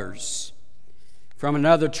 4 others from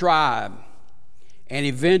another tribe, and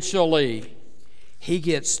eventually he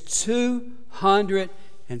gets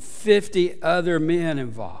 250 other men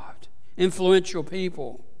involved, influential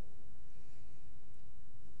people.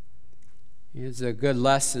 Here's a good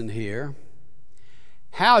lesson here.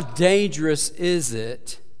 How dangerous is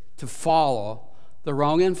it to follow the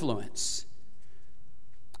wrong influence?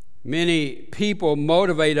 Many people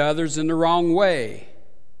motivate others in the wrong way,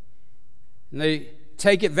 and they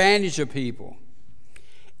take advantage of people.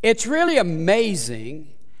 It's really amazing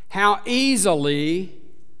how easily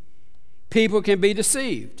people can be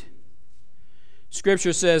deceived.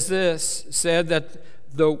 Scripture said that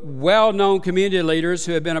the well-known community leaders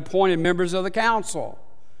who had been appointed members of the council,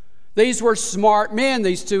 these were smart men,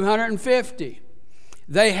 these 250.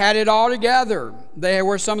 They had it all together. They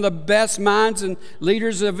were some of the best minds and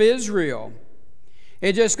leaders of Israel.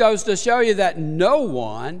 It just goes to show you that no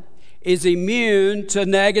one is immune to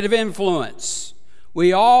negative influence.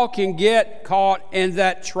 We all can get caught in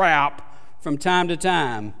that trap from time to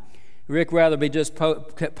time. Rick Weatherby just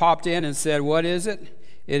popped in and said, what is it?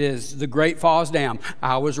 It is the Great Falls Dam.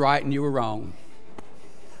 I was right and you were wrong.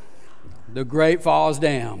 The Great Falls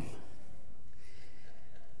Dam.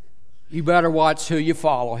 You better watch who you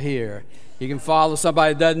follow here. You can follow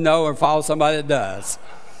somebody that doesn't know or follow somebody that does.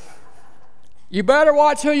 You better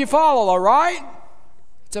watch who you follow, all right?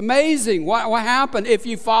 It's amazing what happened if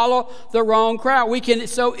you follow the wrong crowd. We can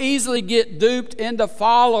so easily get duped into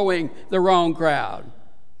following the wrong crowd.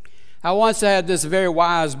 I once had this very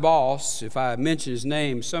wise boss. If I mention his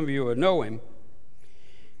name, some of you would know him.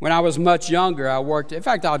 When I was much younger, I'll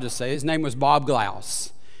just say his name was Bob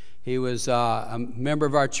Glaus. He was a member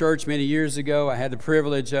of our church many years ago. I had the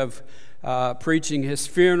privilege of preaching his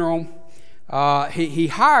funeral. He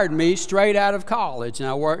hired me straight out of college, and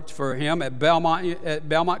I worked for him at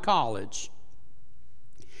Belmont College.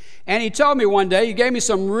 And he told me one day, he gave me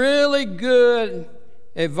some really good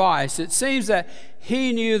advice. It seems that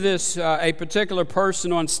he knew a particular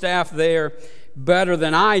person on staff there better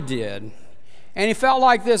than I did. And he felt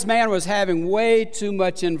like this man was having way too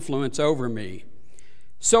much influence over me.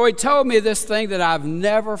 So he told me this thing that I've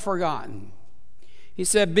never forgotten. He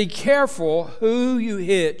said, be careful who you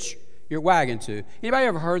hitch your wagon to. Anybody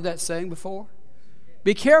ever heard that saying before?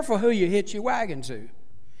 Be careful who you hitch your wagon to.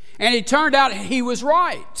 And it turned out he was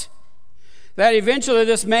right. That eventually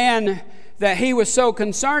this man that he was so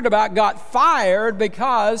concerned about got fired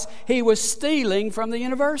because he was stealing from the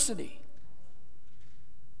university.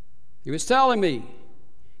 He was telling me,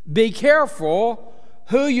 be careful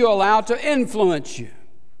who you allow to influence you.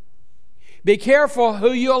 Be careful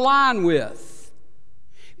who you align with.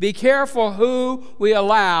 Be careful who we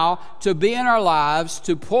allow to be in our lives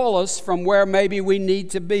to pull us from where maybe we need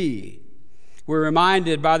to be. We're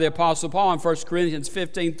reminded by the Apostle Paul in 1 Corinthians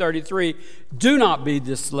 15:33, do not be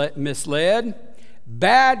misled.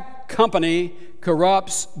 Bad company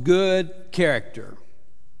corrupts good character.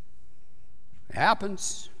 It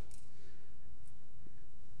happens.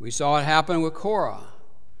 We saw it happen with Korah.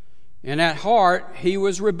 And at heart, he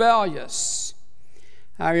was rebellious.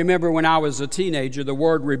 I remember when I was a teenager, the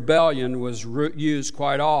word rebellion was used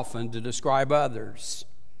quite often to describe others.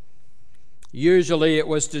 Usually it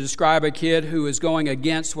was to describe a kid who was going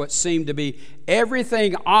against what seemed to be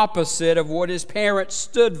everything opposite of what his parents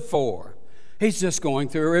stood for. He's just going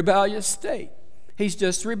through a rebellious state. He's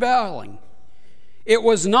just rebelling. It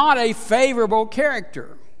was not a favorable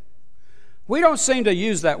character. We don't seem to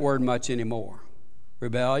use that word much anymore.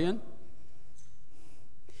 Rebellion.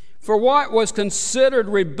 For what was considered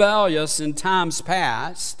rebellious in times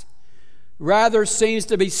past rather seems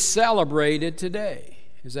to be celebrated today.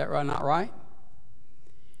 Is that right? Not right?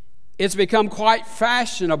 It's become quite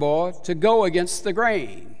fashionable to go against the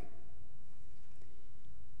grain.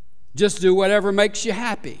 Just do whatever makes you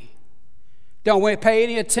happy. Don't pay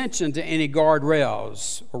any attention to any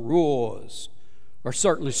guardrails or rules or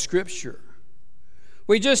certainly Scripture.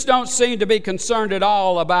 We just don't seem to be concerned at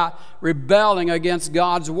all about rebelling against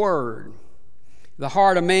God's Word. The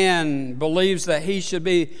heart of man believes that he should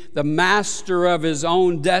be the master of his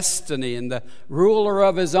own destiny and the ruler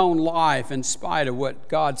of his own life in spite of what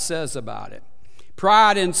God says about it.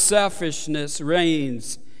 Pride and selfishness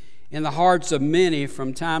reigns in the hearts of many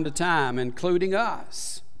from time to time, including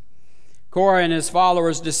us. Korah and his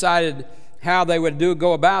followers decided how they would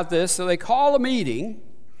go about this, so they call a meeting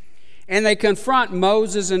and they confront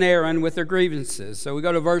Moses and Aaron with their grievances. So we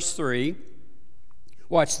go to verse 3.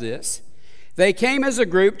 Watch this. They came as a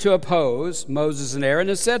group to oppose Moses and Aaron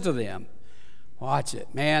and said to them, watch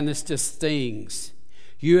it, man, this just stings.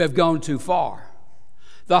 You have gone too far.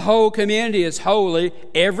 The whole community is holy,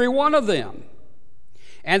 every one of them,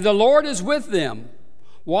 and the Lord is with them.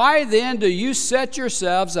 Why then do you set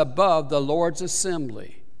yourselves above the Lord's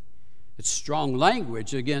assembly? It's strong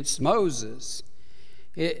language against Moses.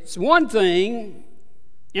 It's one thing,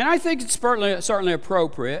 and I think it's certainly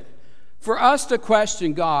appropriate, for us to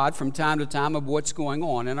question God from time to time of what's going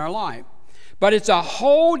on in our life. But it's a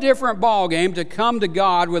whole different ballgame to come to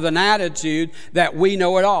God with an attitude that we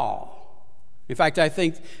know it all. In fact, I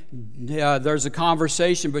think there's a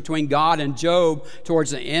conversation between God and Job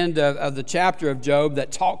towards the end of the chapter of Job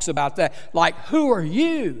that talks about that. Like, who are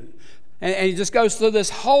you? And he just goes through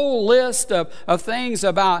this whole list of things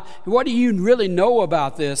about what do you really know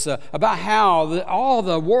about this, about how all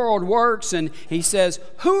the world works. And he says,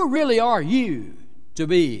 who really are you to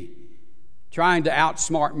be trying to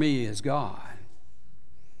outsmart me as God?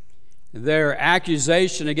 Their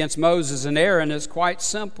accusation against Moses and Aaron is quite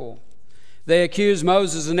simple. They accuse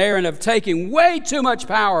Moses and Aaron of taking way too much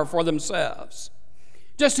power for themselves.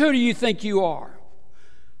 Just who do you think you are?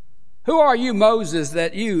 Who are you, Moses,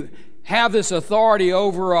 that you have this authority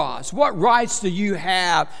over us? What rights do you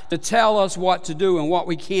have to tell us what to do and what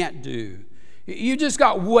we can't do? You just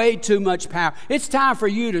got way too much power. It's time for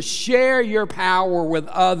you to share your power with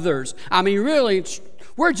others. I mean, really,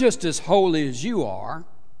 we're just as holy as you are.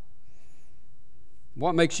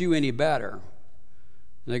 What makes you any better?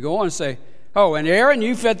 And they go on and say, oh, and Aaron,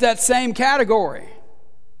 you fit that same category.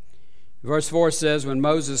 Verse 4 says, when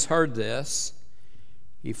Moses heard this,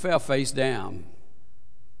 he fell face down.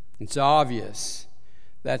 It's obvious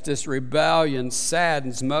that this rebellion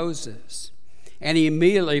saddens Moses. And he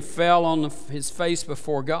immediately fell on his face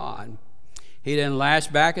before God. He didn't lash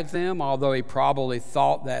back at them, although he probably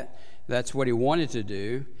thought that that's what he wanted to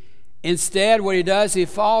do. Instead, what he does, he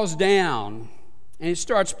falls down and he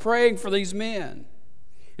starts praying for these men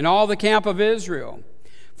and all the camp of Israel.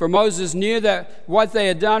 For Moses knew that what they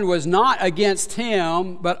had done was not against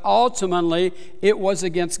him, but ultimately it was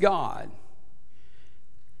against God.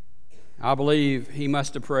 I believe he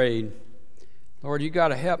must have prayed, Lord, you got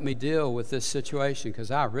to help me deal with this situation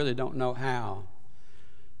because I really don't know how.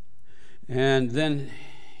 And then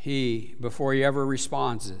before he ever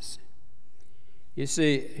responds, you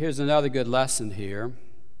see, here's another good lesson here.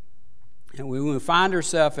 And when we find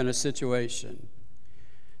ourselves in a situation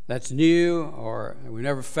that's new or we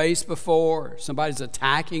never faced before, or somebody's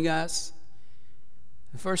attacking us,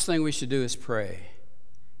 the first thing we should do is pray.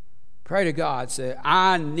 Pray to God. Say,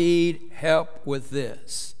 I need help with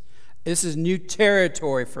this. This is new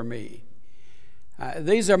territory for me.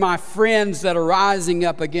 These are my friends that are rising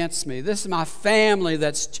up against me. This is my family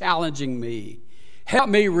that's challenging me. Help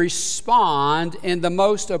me respond in the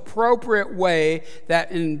most appropriate way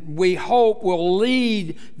that we hope will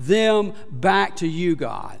lead them back to you,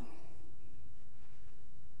 God.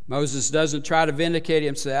 Moses doesn't try to vindicate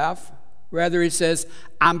himself. Rather, he says,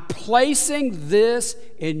 I'm placing this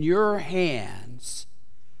in your hands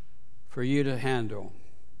for you to handle.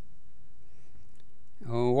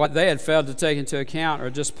 What they had failed to take into account or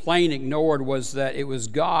just plain ignored was that it was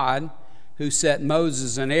God who set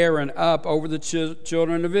Moses and Aaron up over the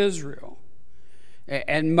children of Israel.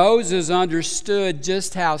 And Moses understood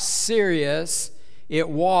just how serious it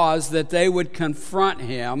was that they would confront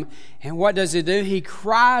him. And what does he do? He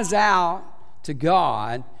cries out to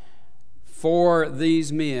God for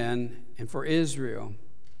these men and for Israel.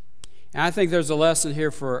 And I think there's a lesson here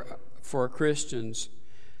for Christians.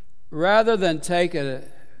 Rather than take a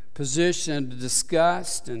position to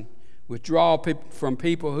disgust and withdraw from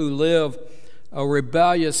people who live a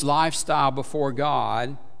rebellious lifestyle before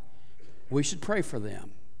God, we should pray for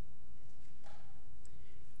them.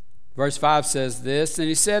 Verse 5 says this, and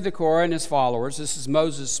he said to Korah and his followers, this is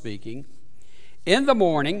Moses speaking, in the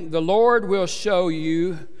morning the Lord will show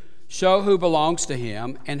who belongs to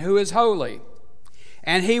him and who is holy.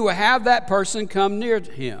 and he will have that person come near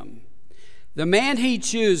him. The man he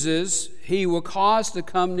chooses, he will cause to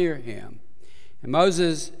come near him. And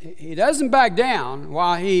Moses, he doesn't back down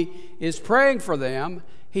while he is praying for them.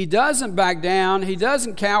 He doesn't back down. He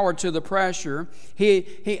doesn't cower to the pressure.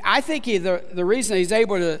 I think the reason he's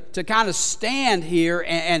able to kind of stand here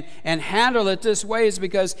and handle it this way is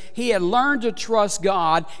because he had learned to trust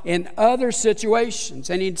God in other situations.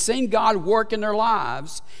 And he'd seen God work in their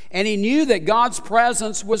lives. And he knew that God's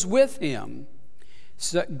presence was with him.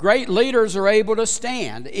 So great leaders are able to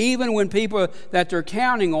stand, even when people that they're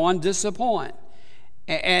counting on disappoint.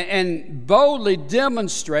 And boldly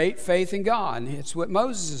demonstrate faith in God. And it's what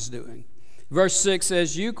Moses is doing. Verse 6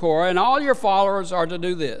 says, you, Korah, and all your followers are to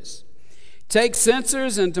do this. Take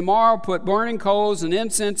censers, and tomorrow put burning coals and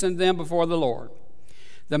incense in them before the Lord.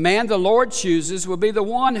 The man the Lord chooses will be the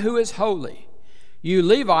one who is holy. You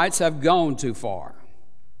Levites have gone too far.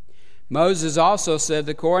 Moses also said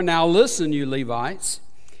to Korah, now listen, you Levites.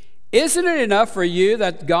 Isn't it enough for you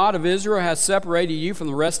that the God of Israel has separated you from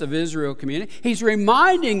the rest of Israel community? He's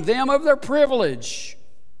reminding them of their privilege.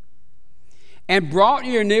 And brought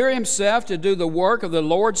you near himself to do the work of the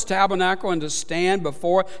Lord's tabernacle and to stand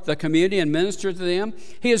before the community and minister to them.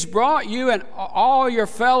 He has brought you and all your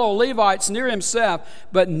fellow Levites near himself,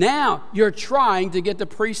 but now you're trying to get the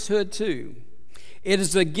priesthood too. It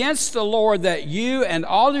is against the Lord that you and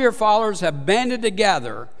all your followers have banded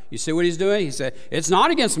together. You see what he's doing? He said, it's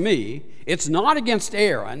not against me. It's not against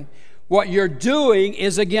Aaron. What you're doing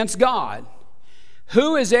is against God.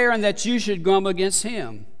 Who is Aaron that you should grumble against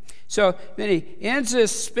him? So then he ends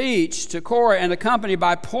his speech to Korah and the company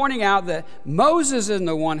by pointing out that Moses isn't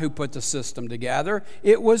the one who put the system together.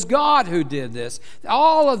 It was God who did this.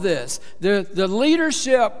 All of this, the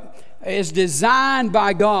leadership is designed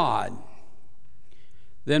by God.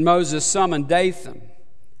 Then Moses summoned Dathan,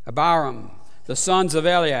 Abiram, the sons of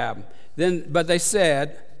Eliab. But they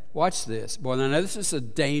said, watch this. Boy, now this is a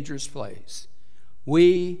dangerous place.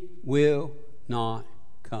 We will not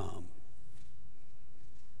come.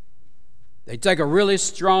 They take a really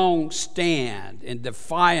strong stand in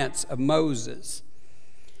defiance of Moses.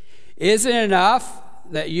 Isn't it enough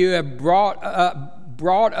that you have brought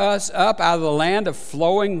us up out of the land of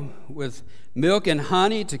flowing with milk and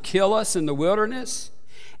honey to kill us in the wilderness?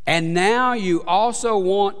 And now you also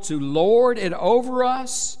want to lord it over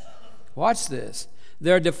us? Watch this.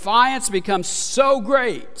 Their defiance becomes so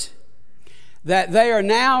great that they are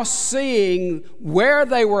now seeing where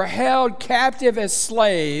they were held captive as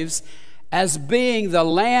slaves as being the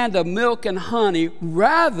land of milk and honey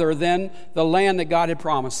rather than the land that God had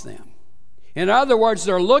promised them. In other words,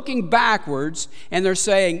 they're looking backwards and they're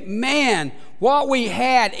saying, man, what we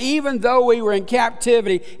had, even though we were in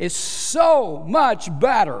captivity, is so much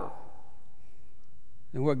better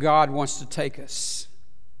than what God wants to take us.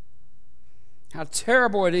 How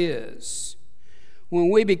terrible it is when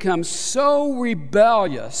we become so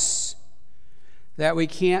rebellious that we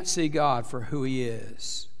can't see God for who he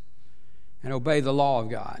is and obey the law of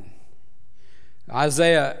God.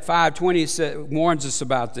 Isaiah 5:20 warns us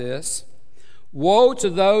about this. Woe to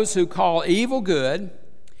those who call evil good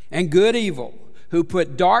and good evil, who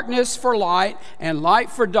put darkness for light and light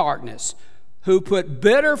for darkness, who put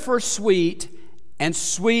bitter for sweet and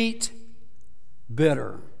sweet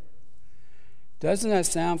bitter. Doesn't that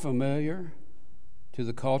sound familiar to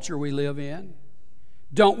the culture we live in?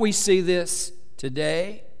 Don't we see this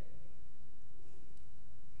today?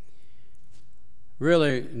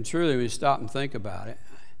 Really and truly, when you stop and think about it,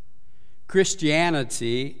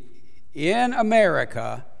 Christianity in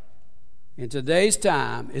America in today's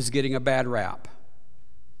time is getting a bad rap.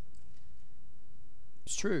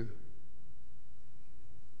 It's true.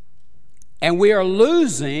 And we are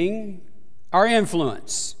losing our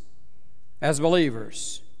influence as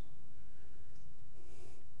believers.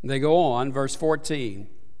 They go on, verse 14.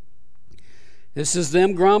 This is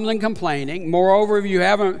them grumbling, complaining. Moreover, if you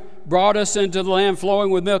haven't brought us into the land flowing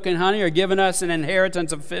with milk and honey, or given us an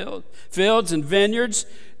inheritance of fields and vineyards,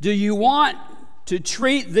 do you want to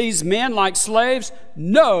treat these men like slaves?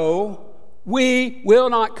 No, we will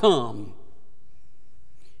not come.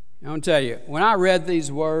 I'm going to tell you, when I read these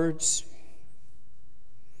words,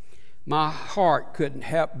 my heart couldn't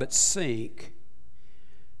help but sink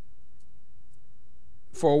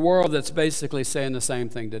for a world that's basically saying the same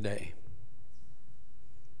thing today.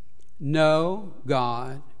 No,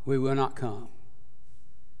 God, we will not come.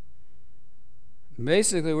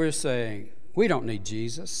 Basically, we're saying, we don't need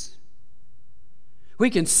Jesus. We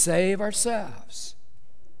can save ourselves.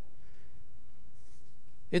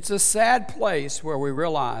 It's a sad place where we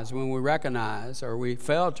realize, when we recognize, or we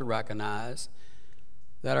fail to recognize,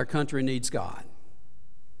 that our country needs God.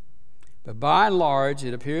 But by and large,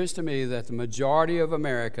 it appears to me that the majority of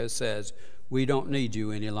America says, we don't need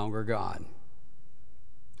you any longer, God.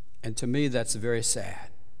 And to me, that's very sad.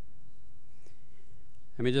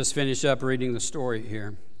 Let me just finish up reading the story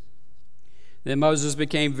here. Then Moses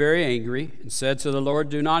became very angry and said to the Lord,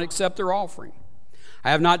 do not accept their offering.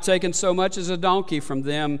 I have not taken so much as a donkey from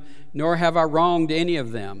them, nor have I wronged any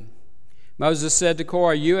of them. Moses said to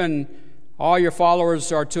Korah, you and all your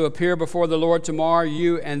followers are to appear before the Lord tomorrow,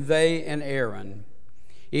 you and they and Aaron.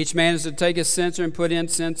 Each man is to take his censer and put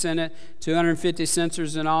incense in it, 250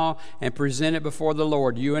 censers in all, and present it before the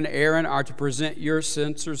Lord. You and Aaron are to present your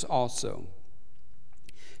censers also.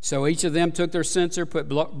 So each of them took their censer, put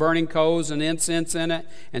burning coals and incense in it,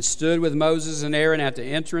 and stood with Moses and Aaron at the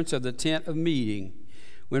entrance of the tent of meeting.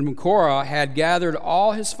 When Korah had gathered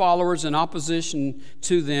all his followers in opposition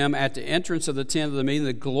to them at the entrance of the tent of the meeting,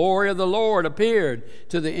 the glory of the Lord appeared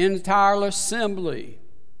to the entire assembly.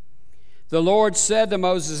 The Lord said to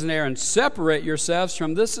Moses and Aaron, separate yourselves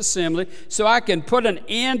from this assembly so I can put an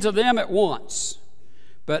end to them at once.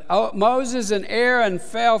 But Moses and Aaron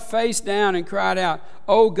fell face down and cried out,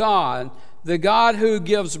 O God, the God who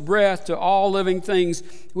gives breath to all living things,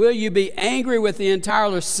 will you be angry with the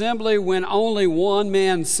entire assembly when only one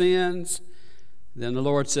man sins? Then the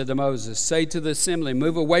Lord said to Moses, say to the assembly,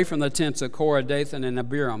 move away from the tents of Korah, Dathan, and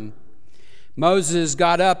Abiram. Moses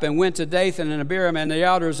got up and went to Dathan and Abiram, and the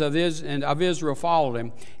elders of Israel followed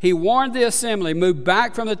him. He warned the assembly, move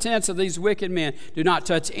back from the tents of these wicked men. Do not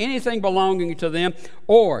touch anything belonging to them,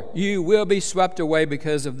 or you will be swept away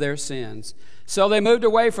because of their sins. So they moved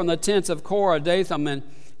away from the tents of Korah, Dathan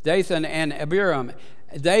and Abiram.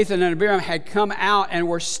 Dathan and Abiram had come out and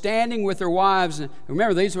were standing with their wives. And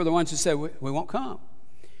remember, these were the ones who said, we won't come.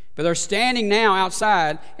 But they're standing now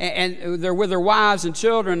outside, and they're with their wives and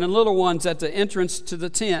children and little ones at the entrance to the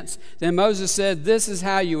tents. Then Moses said, this is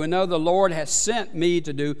how you will know the Lord has sent me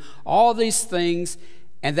to do all these things,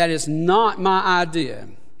 and that is not my idea.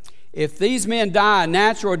 If these men die a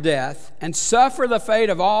natural death and suffer the fate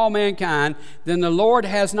of all mankind, then the Lord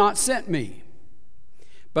has not sent me.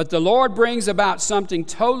 But the Lord brings about something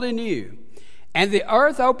totally new. And the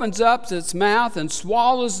earth opens up its mouth and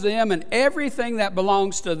swallows them and everything that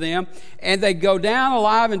belongs to them, and they go down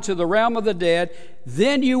alive into the realm of the dead.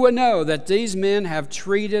 Then you will know that these men have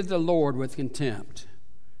treated the Lord with contempt.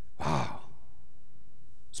 Wow.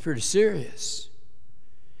 It's pretty serious.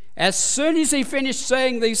 As soon as he finished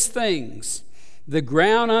saying these things, the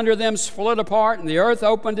ground under them split apart, and the earth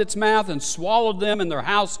opened its mouth and swallowed them and their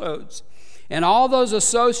households. And all those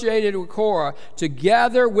associated with Korah,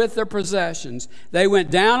 together with their possessions, they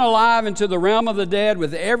went down alive into the realm of the dead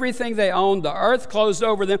with everything they owned. The earth closed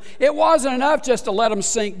over them. It wasn't enough just to let them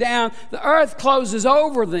sink down. The earth closes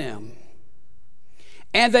over them.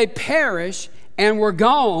 And they perish and were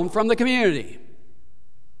gone from the community.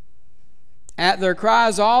 At their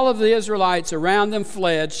cries, all of the Israelites around them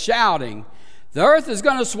fled, shouting, the earth is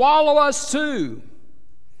going to swallow us too.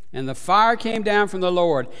 And the fire came down from the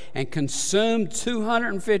Lord and consumed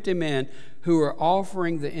 250 men who were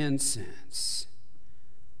offering the incense.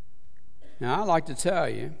 Now, I'd like to tell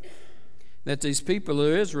you that these people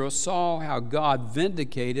of Israel saw how God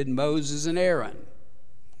vindicated Moses and Aaron.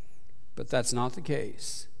 But that's not the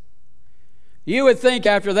case. You would think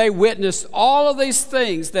after they witnessed all of these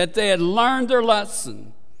things that they had learned their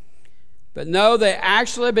lesson. But no, they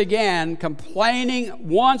actually began complaining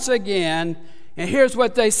once again. And here's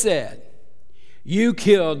what they said. You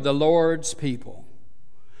killed the Lord's people.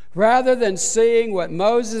 Rather than seeing what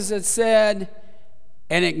Moses had said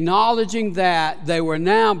and acknowledging that, they were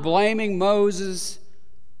now blaming Moses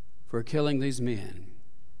for killing these men.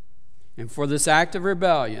 And for this act of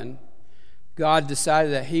rebellion, God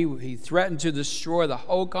decided that he threatened to destroy the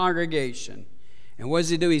whole congregation. And what does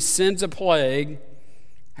he do? He sends a plague.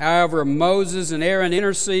 However, Moses and Aaron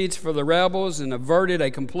intercedes for the rebels and averted a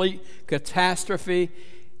complete catastrophe.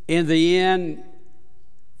 In the end,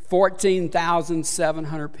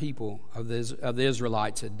 14,700 people of the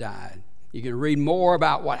Israelites had died. You can read more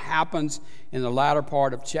about what happens in the latter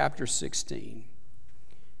part of chapter 16.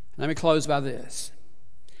 Let me close by this.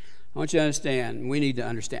 I want you to understand,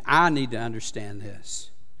 I need to understand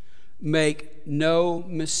this. Make no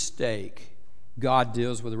mistake, God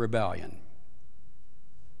deals with rebellion.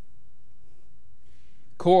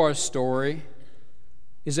 Korah's story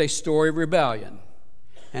is a story of rebellion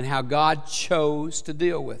and how God chose to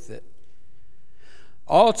deal with it.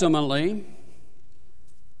 Ultimately,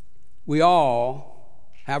 we all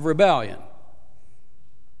have rebellion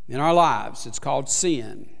in our lives. It's called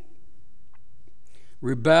sin.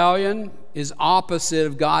 Rebellion is opposite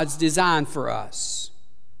of God's design for us.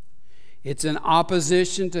 It's in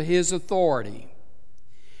opposition to His authority.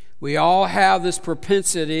 We all have this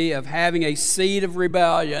propensity of having a seed of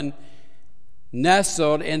rebellion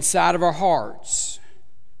nestled inside of our hearts.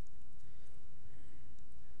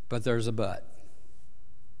 But there's a but.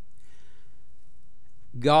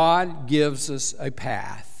 God gives us a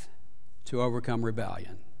path to overcome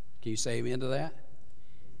rebellion. Can you say amen to that?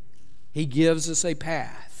 He gives us a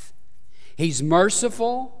path. He's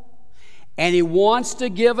merciful, and He wants to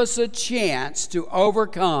give us a chance to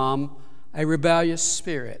overcome a rebellious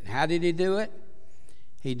spirit. How did He do it?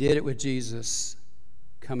 He did it with Jesus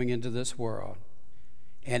coming into this world.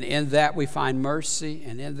 And in that we find mercy,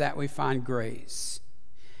 and in that we find grace.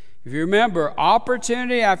 If you remember,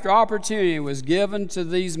 opportunity after opportunity was given to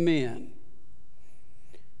these men.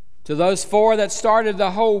 To those 4 that started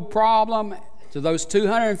the whole problem, to those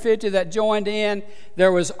 250 that joined in,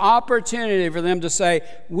 there was opportunity for them to say,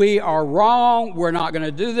 we are wrong, we're not going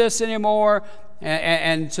to do this anymore,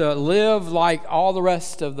 and to live like all the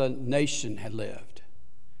rest of the nation had lived,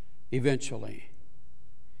 eventually.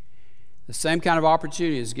 The same kind of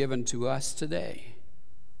opportunity is given to us today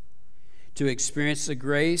to experience the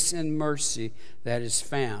grace and mercy that is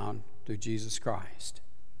found through Jesus Christ.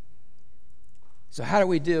 So how do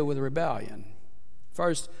we deal with rebellion?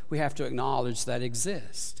 First, we have to acknowledge that it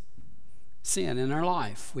exists. Sin in our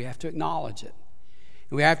life, we have to acknowledge it.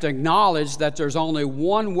 And we have to acknowledge that there's only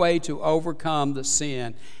one way to overcome the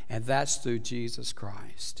sin, and that's through Jesus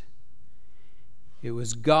Christ. It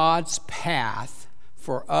was God's path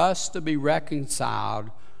for us to be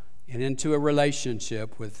reconciled and into a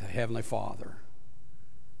relationship with the Heavenly Father.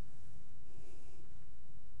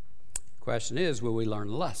 The question is, will we learn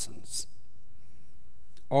lessons?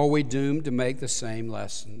 Or are we doomed to make the same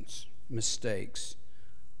lessons, mistakes,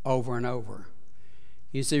 over and over?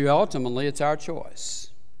 You see, ultimately, it's our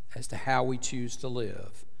choice as to how we choose to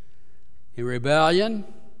live. In rebellion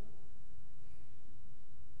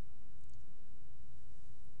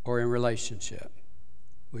or in relationship.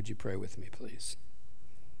 Would you pray with me, please?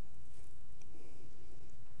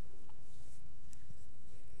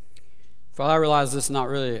 Father, I realize this is not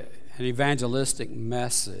really an evangelistic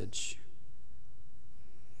message.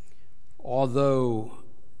 Although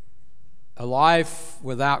a life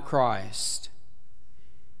without Christ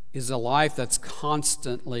is a life that's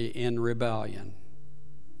constantly in rebellion.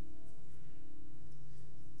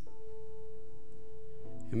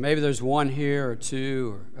 And maybe there's one here or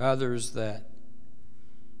two or others that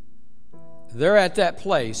they're at that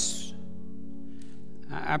place.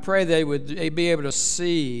 I pray they'd be able to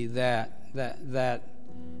see that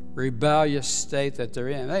rebellious state that they're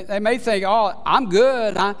in. They may think, oh, I'm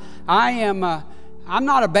good. I'm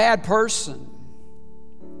not a bad person.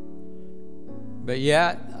 But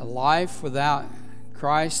yet, a life without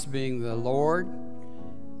Christ being the Lord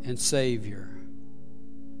and Savior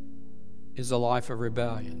is a life of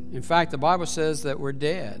rebellion. In fact, the Bible says that we're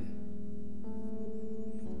dead.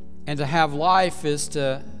 And to have life is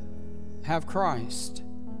to have Christ.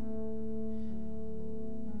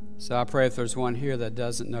 So I pray if there's one here that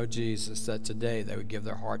doesn't know Jesus, that today they would give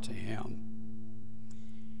their heart to Him.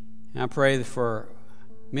 And I pray for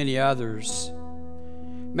many others.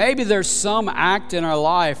 Maybe there's some act in our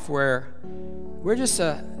life where we're just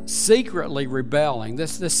secretly rebelling,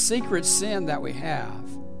 this secret sin that we have.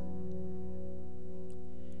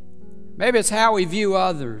 Maybe it's how we view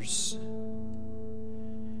others.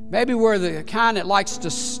 Maybe we're the kind that likes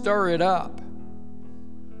to stir it up.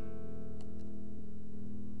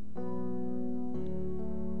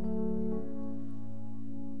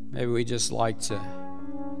 Maybe we just like to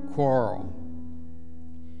quarrel.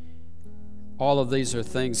 All of these are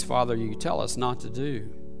things, Father, you tell us not to do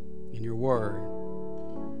in your word.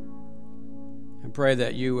 And pray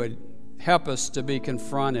that you would help us to be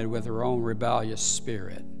confronted with our own rebellious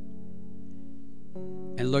spirit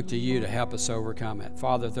and look to you to help us overcome it.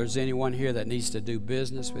 Father, if there's anyone here that needs to do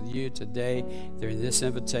business with you today, during this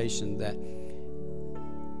invitation, that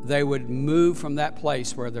they would move from that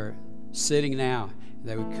place where they're sitting now.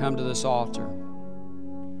 They would come to this altar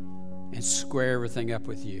and square everything up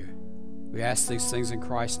with you. We ask these things in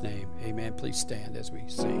Christ's name. Amen. Please stand as we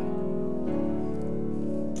sing.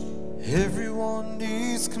 Everyone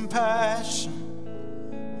needs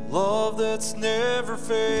compassion, love that's never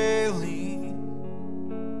failing.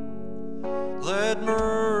 Let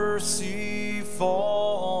mercy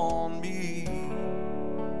fall on me.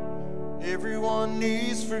 Everyone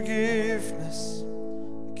needs forgiveness,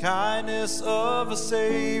 kindness of a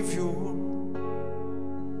Savior,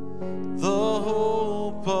 the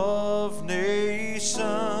hope of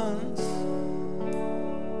nations.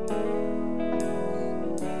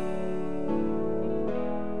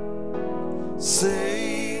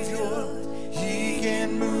 Savior, He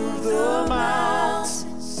can move the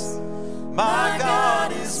mountains. My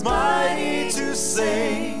God is mighty to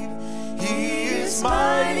save. He is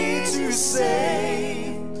mighty to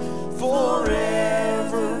save.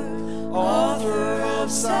 Forever, author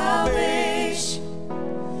of salvation.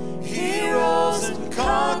 He rose and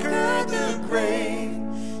conquered the grave.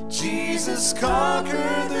 Jesus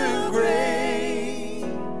conquered the grave.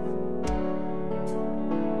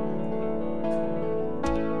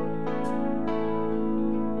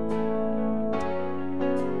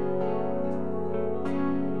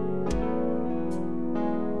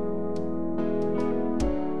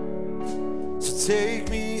 So take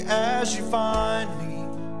me as you find me,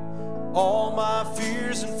 all my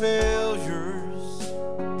fears and failures,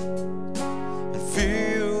 and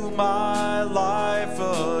fill my life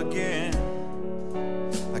again.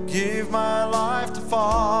 I give my life to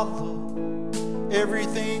follow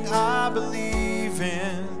everything I believe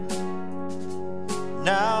in.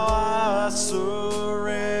 Now I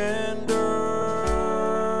surrender.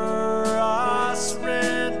 I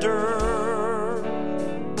surrender.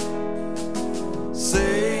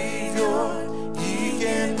 Savior, He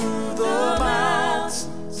can move the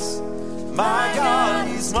mountains. My God,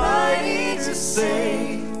 He's mighty to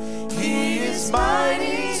save. He is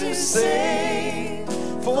mighty to save.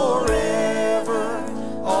 Forever,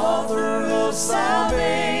 author of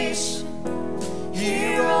salvation.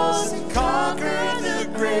 He rose and conquered the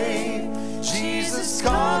grave. Jesus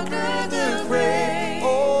conquered the grave.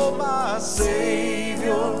 Oh, my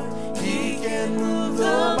Savior, He can move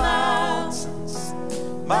the mountains.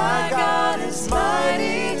 My God is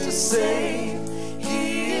mighty to save.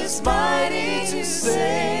 He is mighty to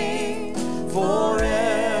save.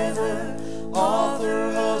 Forever,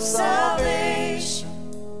 author of salvation.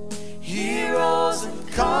 He rose and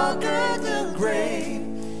conquered the grave.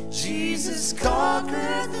 Jesus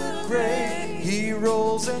conquered the grave. He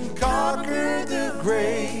rose and conquered the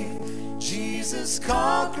grave. Jesus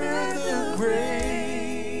conquered the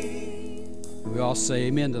grave. We all say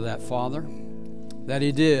amen to that, Father, that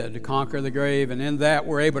He did to conquer the grave, and in that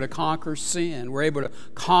we're able to conquer sin. We're able to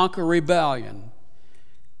conquer rebellion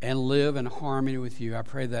and live in harmony with You. I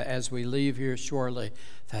pray that as we leave here shortly,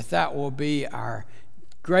 that will be our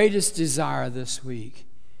greatest desire this week,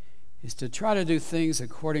 is to try to do things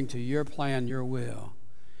according to Your plan, Your will.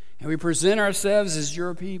 And we present ourselves as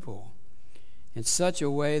Your people in such a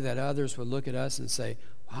way that others would look at us and say,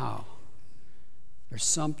 wow, there's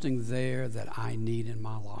something there that I need in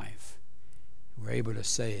my life. We're able to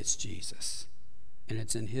say it's Jesus. And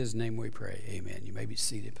it's in His name we pray. Amen. You may be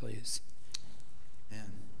seated, please.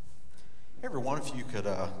 Amen. Everyone, if you could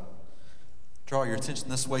draw your attention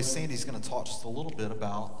this way. Sandy's going to talk just a little bit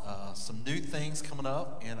about some new things coming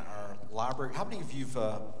up in our library. How many of you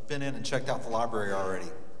have been in and checked out the library already?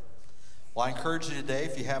 Well, I encourage you today,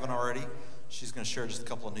 if you haven't already, she's going to share just a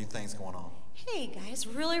couple of new things going on. Hey guys,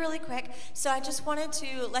 really quick. So I just wanted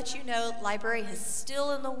to let you know library is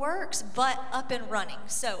still in the works, but up and running.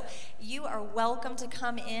 So you are welcome to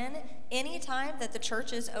come in anytime that the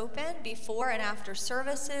church is open, before and after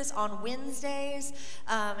services, on Wednesdays,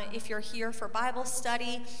 if you're here for Bible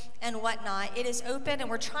study and whatnot. It is open, and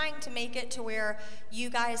we're trying to make it to where you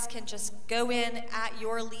guys can just go in at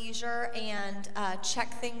your leisure and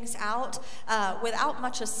check things out without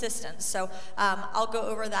much assistance. So I'll go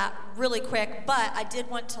over that really quick, but I did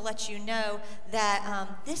want to let you know that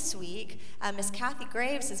this week, Miss Kathy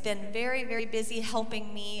Graves has been very busy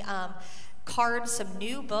helping me card some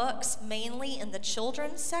new books, mainly in the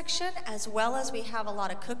children's section, as well as we have a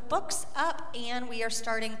lot of cookbooks up, and we are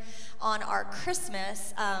starting on our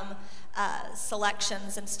Christmas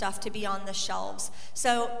selections and stuff to be on the shelves.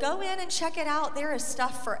 So go in and check it out. There is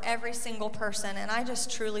stuff for every single person, and I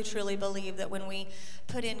just truly believe that when we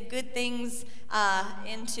put in good things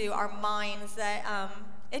into our minds, that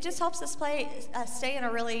it just helps us stay in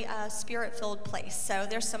a really spirit-filled place. So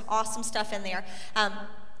there's some awesome stuff in there.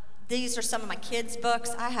 These are some of my kids'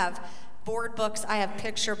 books. I have board books, I have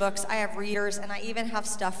picture books, I have readers, and I even have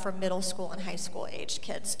stuff for middle school and high school aged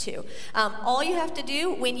kids too. All you have to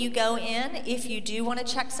do when you go in, if you do want to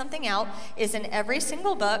check something out, is in every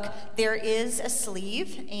single book there is a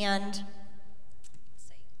sleeve, and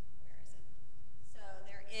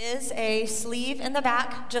is a sleeve in the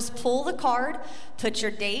back. Just pull the card, put your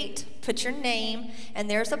date, put your name, and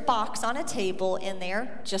there's a box on a table in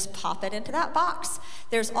there. Just pop it into that box.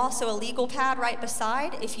 There's also a legal pad right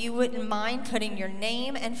beside if you wouldn't mind putting your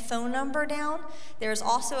name and phone number down. There's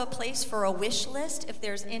also a place for a wish list if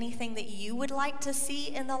there's anything that you would like to see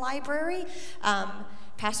in the library.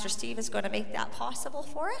 Pastor Steve is going to make that possible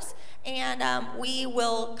for us, and we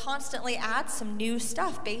will constantly add some new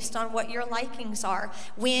stuff based on what your likings are.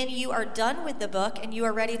 When you are done with the book and you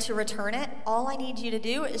are ready to return it, all I need you to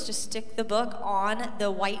do is just stick the book on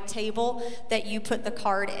the white table that you put the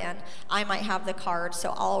card in. I might have the card,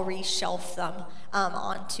 so I'll reshelf them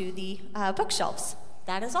onto the bookshelves.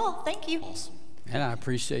 That is all. Thank you. Awesome. And I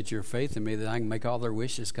appreciate your faith in me that I can make all their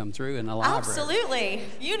wishes come true in the library. Absolutely.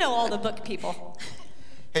 You know all the book people.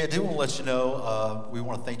 Hey, I do want to let you know, we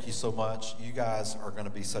want to thank you so much. You guys are going to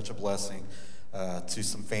be such a blessing to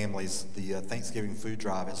some families. The Thanksgiving food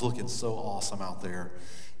drive is looking so awesome out there.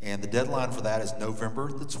 And the deadline for that is November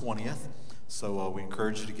the 20th. So we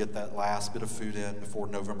encourage you to get that last bit of food in before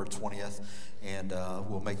November 20th. And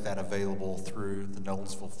we'll make that available through the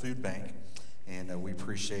Nolensville Food Bank. And we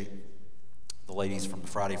appreciate the ladies from the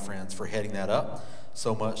Friday Friends for heading that up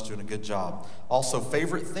so much, doing a good job. Also,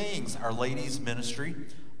 Favorite Things, our ladies ministry.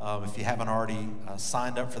 If you haven't already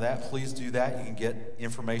signed up for that, please do that. You can get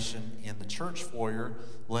information in the church foyer.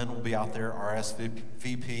 Lynn will be out there, our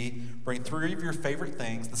SVP. Bring 3 of your favorite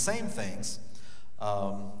things, the same things.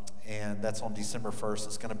 And that's on December 1st.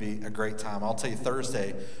 It's going to be a great time. I'll tell you,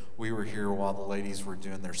 Thursday, we were here while the ladies were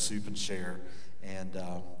doing their soup and share. And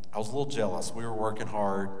I was a little jealous. We were working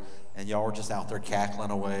hard, and y'all were just out there cackling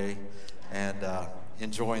away and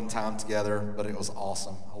enjoying time together, but it was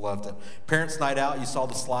awesome. I loved it. Parents' Night Out, you saw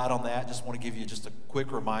the slide on that. Just want to give you just a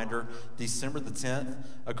quick reminder. December the 10th,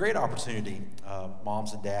 a great opportunity,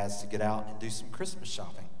 moms and dads, to get out and do some Christmas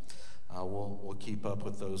shopping. We'll keep up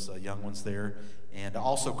with those young ones there. And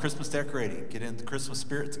also Christmas decorating. Get in the Christmas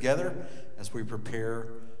spirit together as we prepare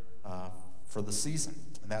for the season.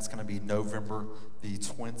 And that's going to be November the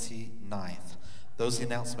 29th. Those are the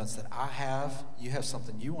announcements that I have. You have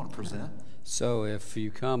something you want to present? So if you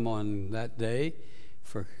come on that day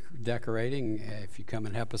for decorating, if you come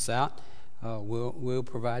and help us out, we'll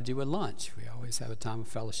provide you with lunch. We always have a time of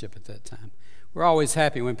fellowship at that time. We're always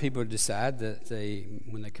happy when people decide that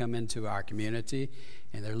when they come into our community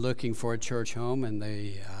and they're looking for a church home and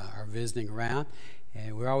they are visiting around.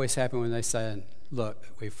 And we're always happy when they say, look,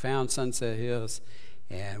 we found Sunset Hills,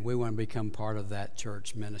 and we want to become part of that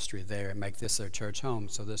church ministry there and make this their church home.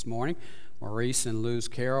 So this morning, Maurice and Luz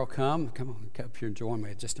Carroll come on, up here and join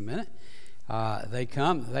me in just a minute.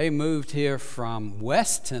 They moved here from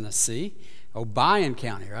West Tennessee, Obion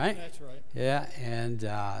County, right? That's right. Yeah, and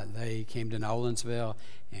they came to Nolensville,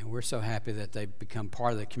 and we're so happy that they've become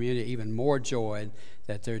part of the community, even more joyed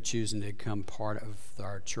that they're choosing to become part of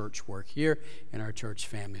our church work here and our church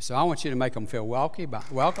family. So I want you to make them feel welcome.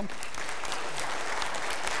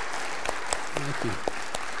 Thank you.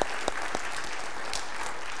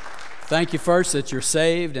 Thank you first that you're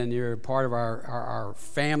saved and you're part of our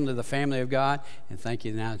family, the family of God. And thank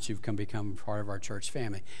you now that you've become part of our church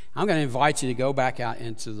family. I'm going to invite you to go back out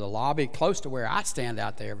into the lobby close to where I stand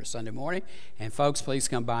out there every Sunday morning. And folks, please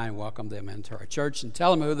come by and welcome them into our church and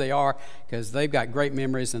tell them who they are, because they've got great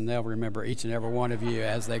memories and they'll remember each and every one of you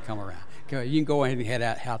as they come around. You can go ahead and head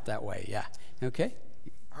out that way. Yeah. Okay?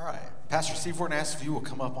 All right. Pastor Steve, we're going to ask if you will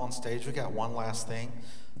come up on stage. We got one last thing.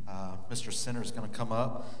 Mr. Sinner is going to come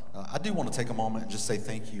up. I do want to take a moment and just say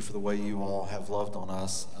thank you for the way you all have loved on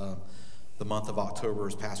us. The month of October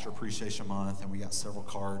is Pastor Appreciation Month, and we got several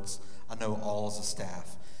cards. I know all as a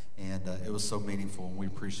staff, and it was so meaningful, and we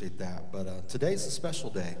appreciate that. But today's a special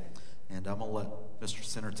day, and I'm going to let Mr.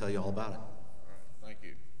 Sinner tell you all about it. All right, thank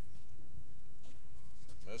you.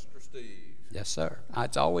 Mr. Steve. Yes, sir.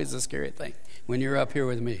 It's always a scary thing when you're up here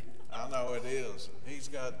with me. I know it is. He's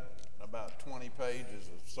got about 20 pages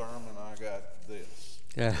of sermon. I got this.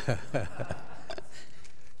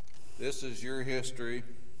 This is your history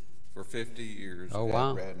for 50 years at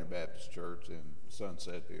Radnor Baptist Church in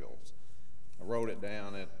Sunset Hills. I wrote it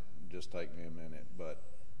down. It just take me a minute, but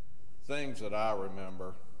things that I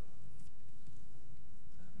remember.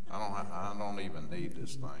 I don't even need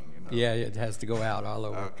this thing, you know. Yeah, it has to go out all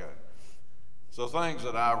over. Okay. So things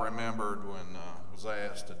that I remembered when I was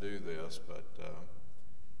asked to do this, but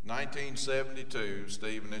 1972,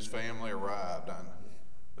 Steve and his family arrived, and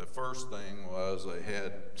the first thing was they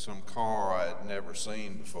had some car I had never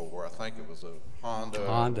seen before. I think it was a Honda.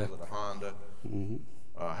 Was it a Honda? Mm-hmm.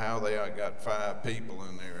 How they got 5 people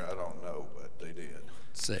in there, I don't know, but they did.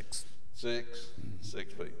 6. 6?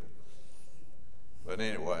 6 people. But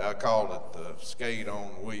anyway, I called it the skate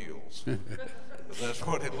on wheels. That's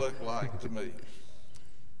what it looked like to me.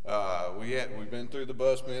 We've been through the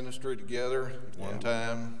bus ministry together. One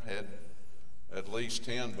time had at least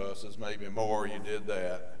 10 buses, maybe more. You did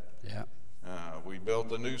that. Yeah. We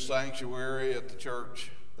built a new sanctuary at the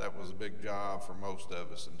church. That was a big job for most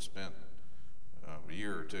of us, and spent a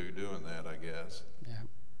year or two doing that, I guess. Yeah.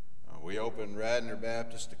 We opened Radnor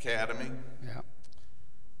Baptist Academy. Yeah.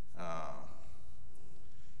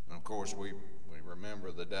 And of course, we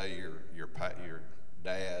remember the day your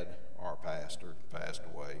dad, our pastor, passed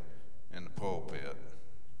away in the pulpit.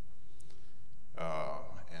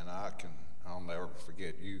 And I'll never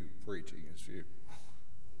forget you preaching as you.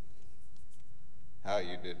 How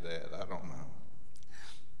you did that, I don't know.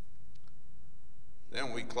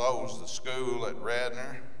 Then we closed the school at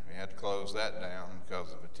Radnor. We had to close that down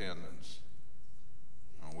because of attendance.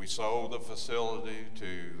 We sold the facility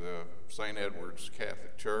to the St. Edward's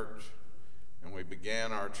Catholic Church, and we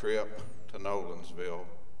began our trip to Nolensville.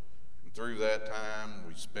 And through that time,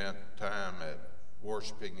 we spent time at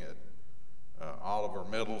worshiping at Oliver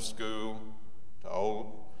Middle School, to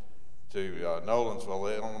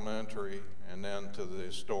Nolensville Elementary, and then to the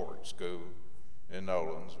historic school in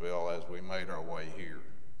Nolensville as we made our way here.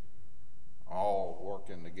 All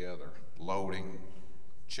working together, loading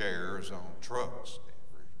chairs on trucks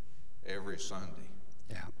every Sunday.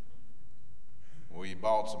 Yeah. We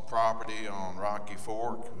bought some property on Rocky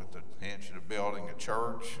Fork with the intention of building a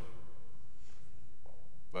church.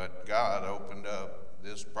 But God opened up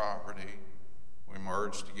this property. We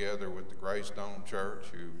merged together with the Greystone Church,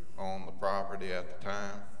 who owned the property at the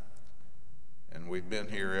time. And we've been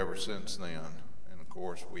here ever since then. And of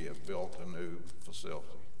course, we have built a new facility.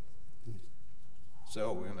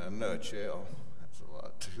 So in a nutshell, that's a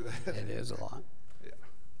lot to that. It is a lot. Yeah.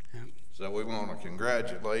 So we want to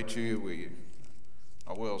congratulate you.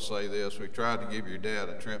 I will say this, we tried to give your dad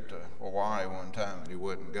a trip to Hawaii one time and he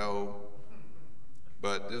wouldn't go,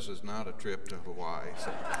 but this is not a trip to Hawaii.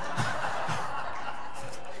 So.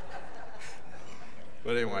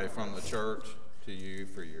 But anyway, from the church to you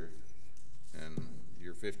for your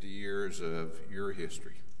 50 years of your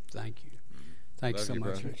history. Thank you. Thanks so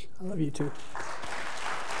much, Rich. I love you too.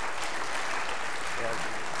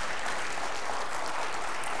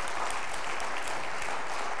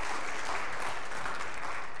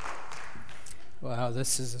 Wow,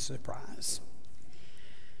 this is a surprise.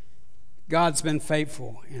 God's been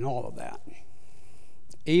faithful in all of that.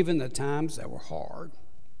 Even the times that were hard,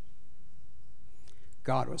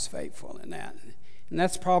 God was faithful in that. And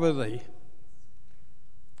that's probably,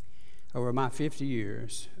 over my 50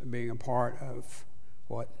 years of being a part of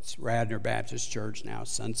what's Radnor Baptist Church, now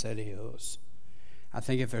Sunset Hills, I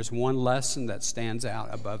think if there's one lesson that stands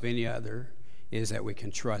out above any other, is that we can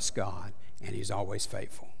trust God, and He's always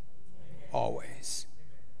faithful. Always.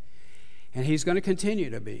 And He's going to continue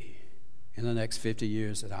to be in the next 50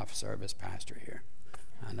 years that I've served as pastor here.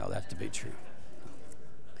 I know that to be true.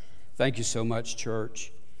 Thank you so much,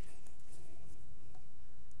 church.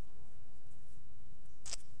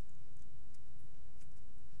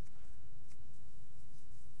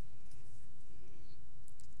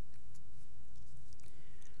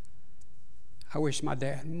 I wish my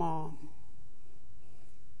dad and mom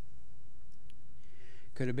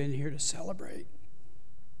could have been here to celebrate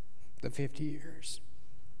the 50 years.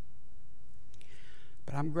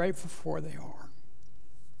 But I'm grateful for where they are.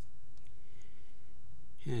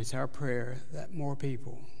 And it's our prayer that more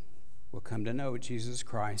people will come to know Jesus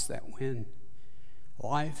Christ, that when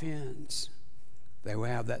life ends, they will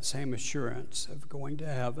have that same assurance of going to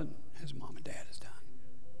heaven as Mom and Dad has done.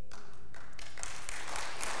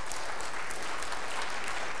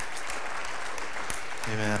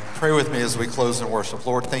 Amen. Pray with me as we close in worship.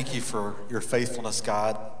 Lord, thank you for your faithfulness,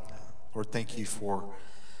 God. Lord, thank you for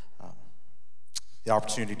the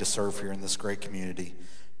opportunity to serve here in this great community,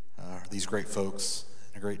 these great folks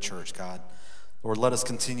in a great church, God. Lord, let us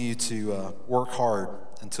continue to work hard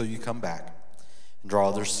until you come back and draw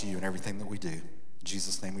others to you in everything that we do. In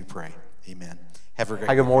Jesus' name we pray. Amen. Have a great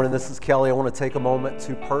Hi, good morning. This is Kelly. I want to take a moment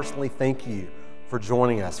to personally thank you for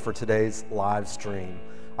joining us for today's live stream.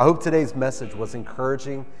 I hope today's message was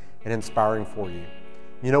encouraging and inspiring for you.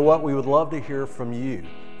 You know what? We would love to hear from you.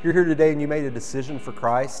 If you're here today and you made a decision for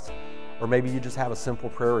Christ, or maybe you just have a simple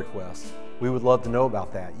prayer request, we would love to know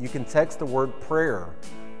about that. You can text the word prayer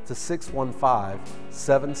to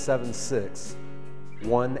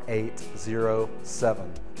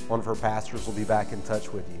 615-776-1807. One of our pastors will be back in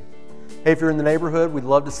touch with you. Hey, if you're in the neighborhood, we'd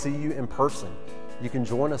love to see you in person. You can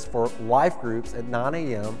join us for life groups at 9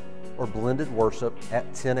 a.m. or blended worship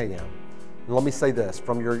at 10 a.m. And let me say this,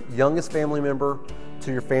 from your youngest family member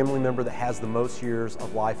to your family member that has the most years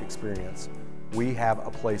of life experience, we have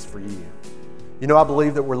a place for you. You know, I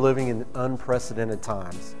believe that we're living in unprecedented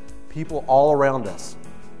times. People all around us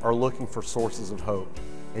are looking for sources of hope.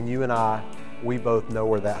 And you and I, we both know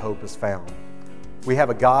where that hope is found. We have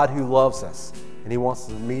a God who loves us, and He wants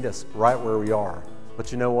to meet us right where we are.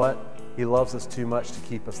 But you know what? He loves us too much to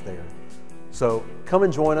keep us there. So come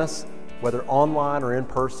and join us, whether online or in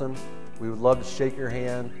person. We would love to shake your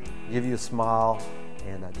hand, give you a smile,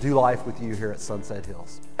 and do life with you here at Sunset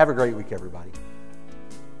Hills. Have a great week, everybody.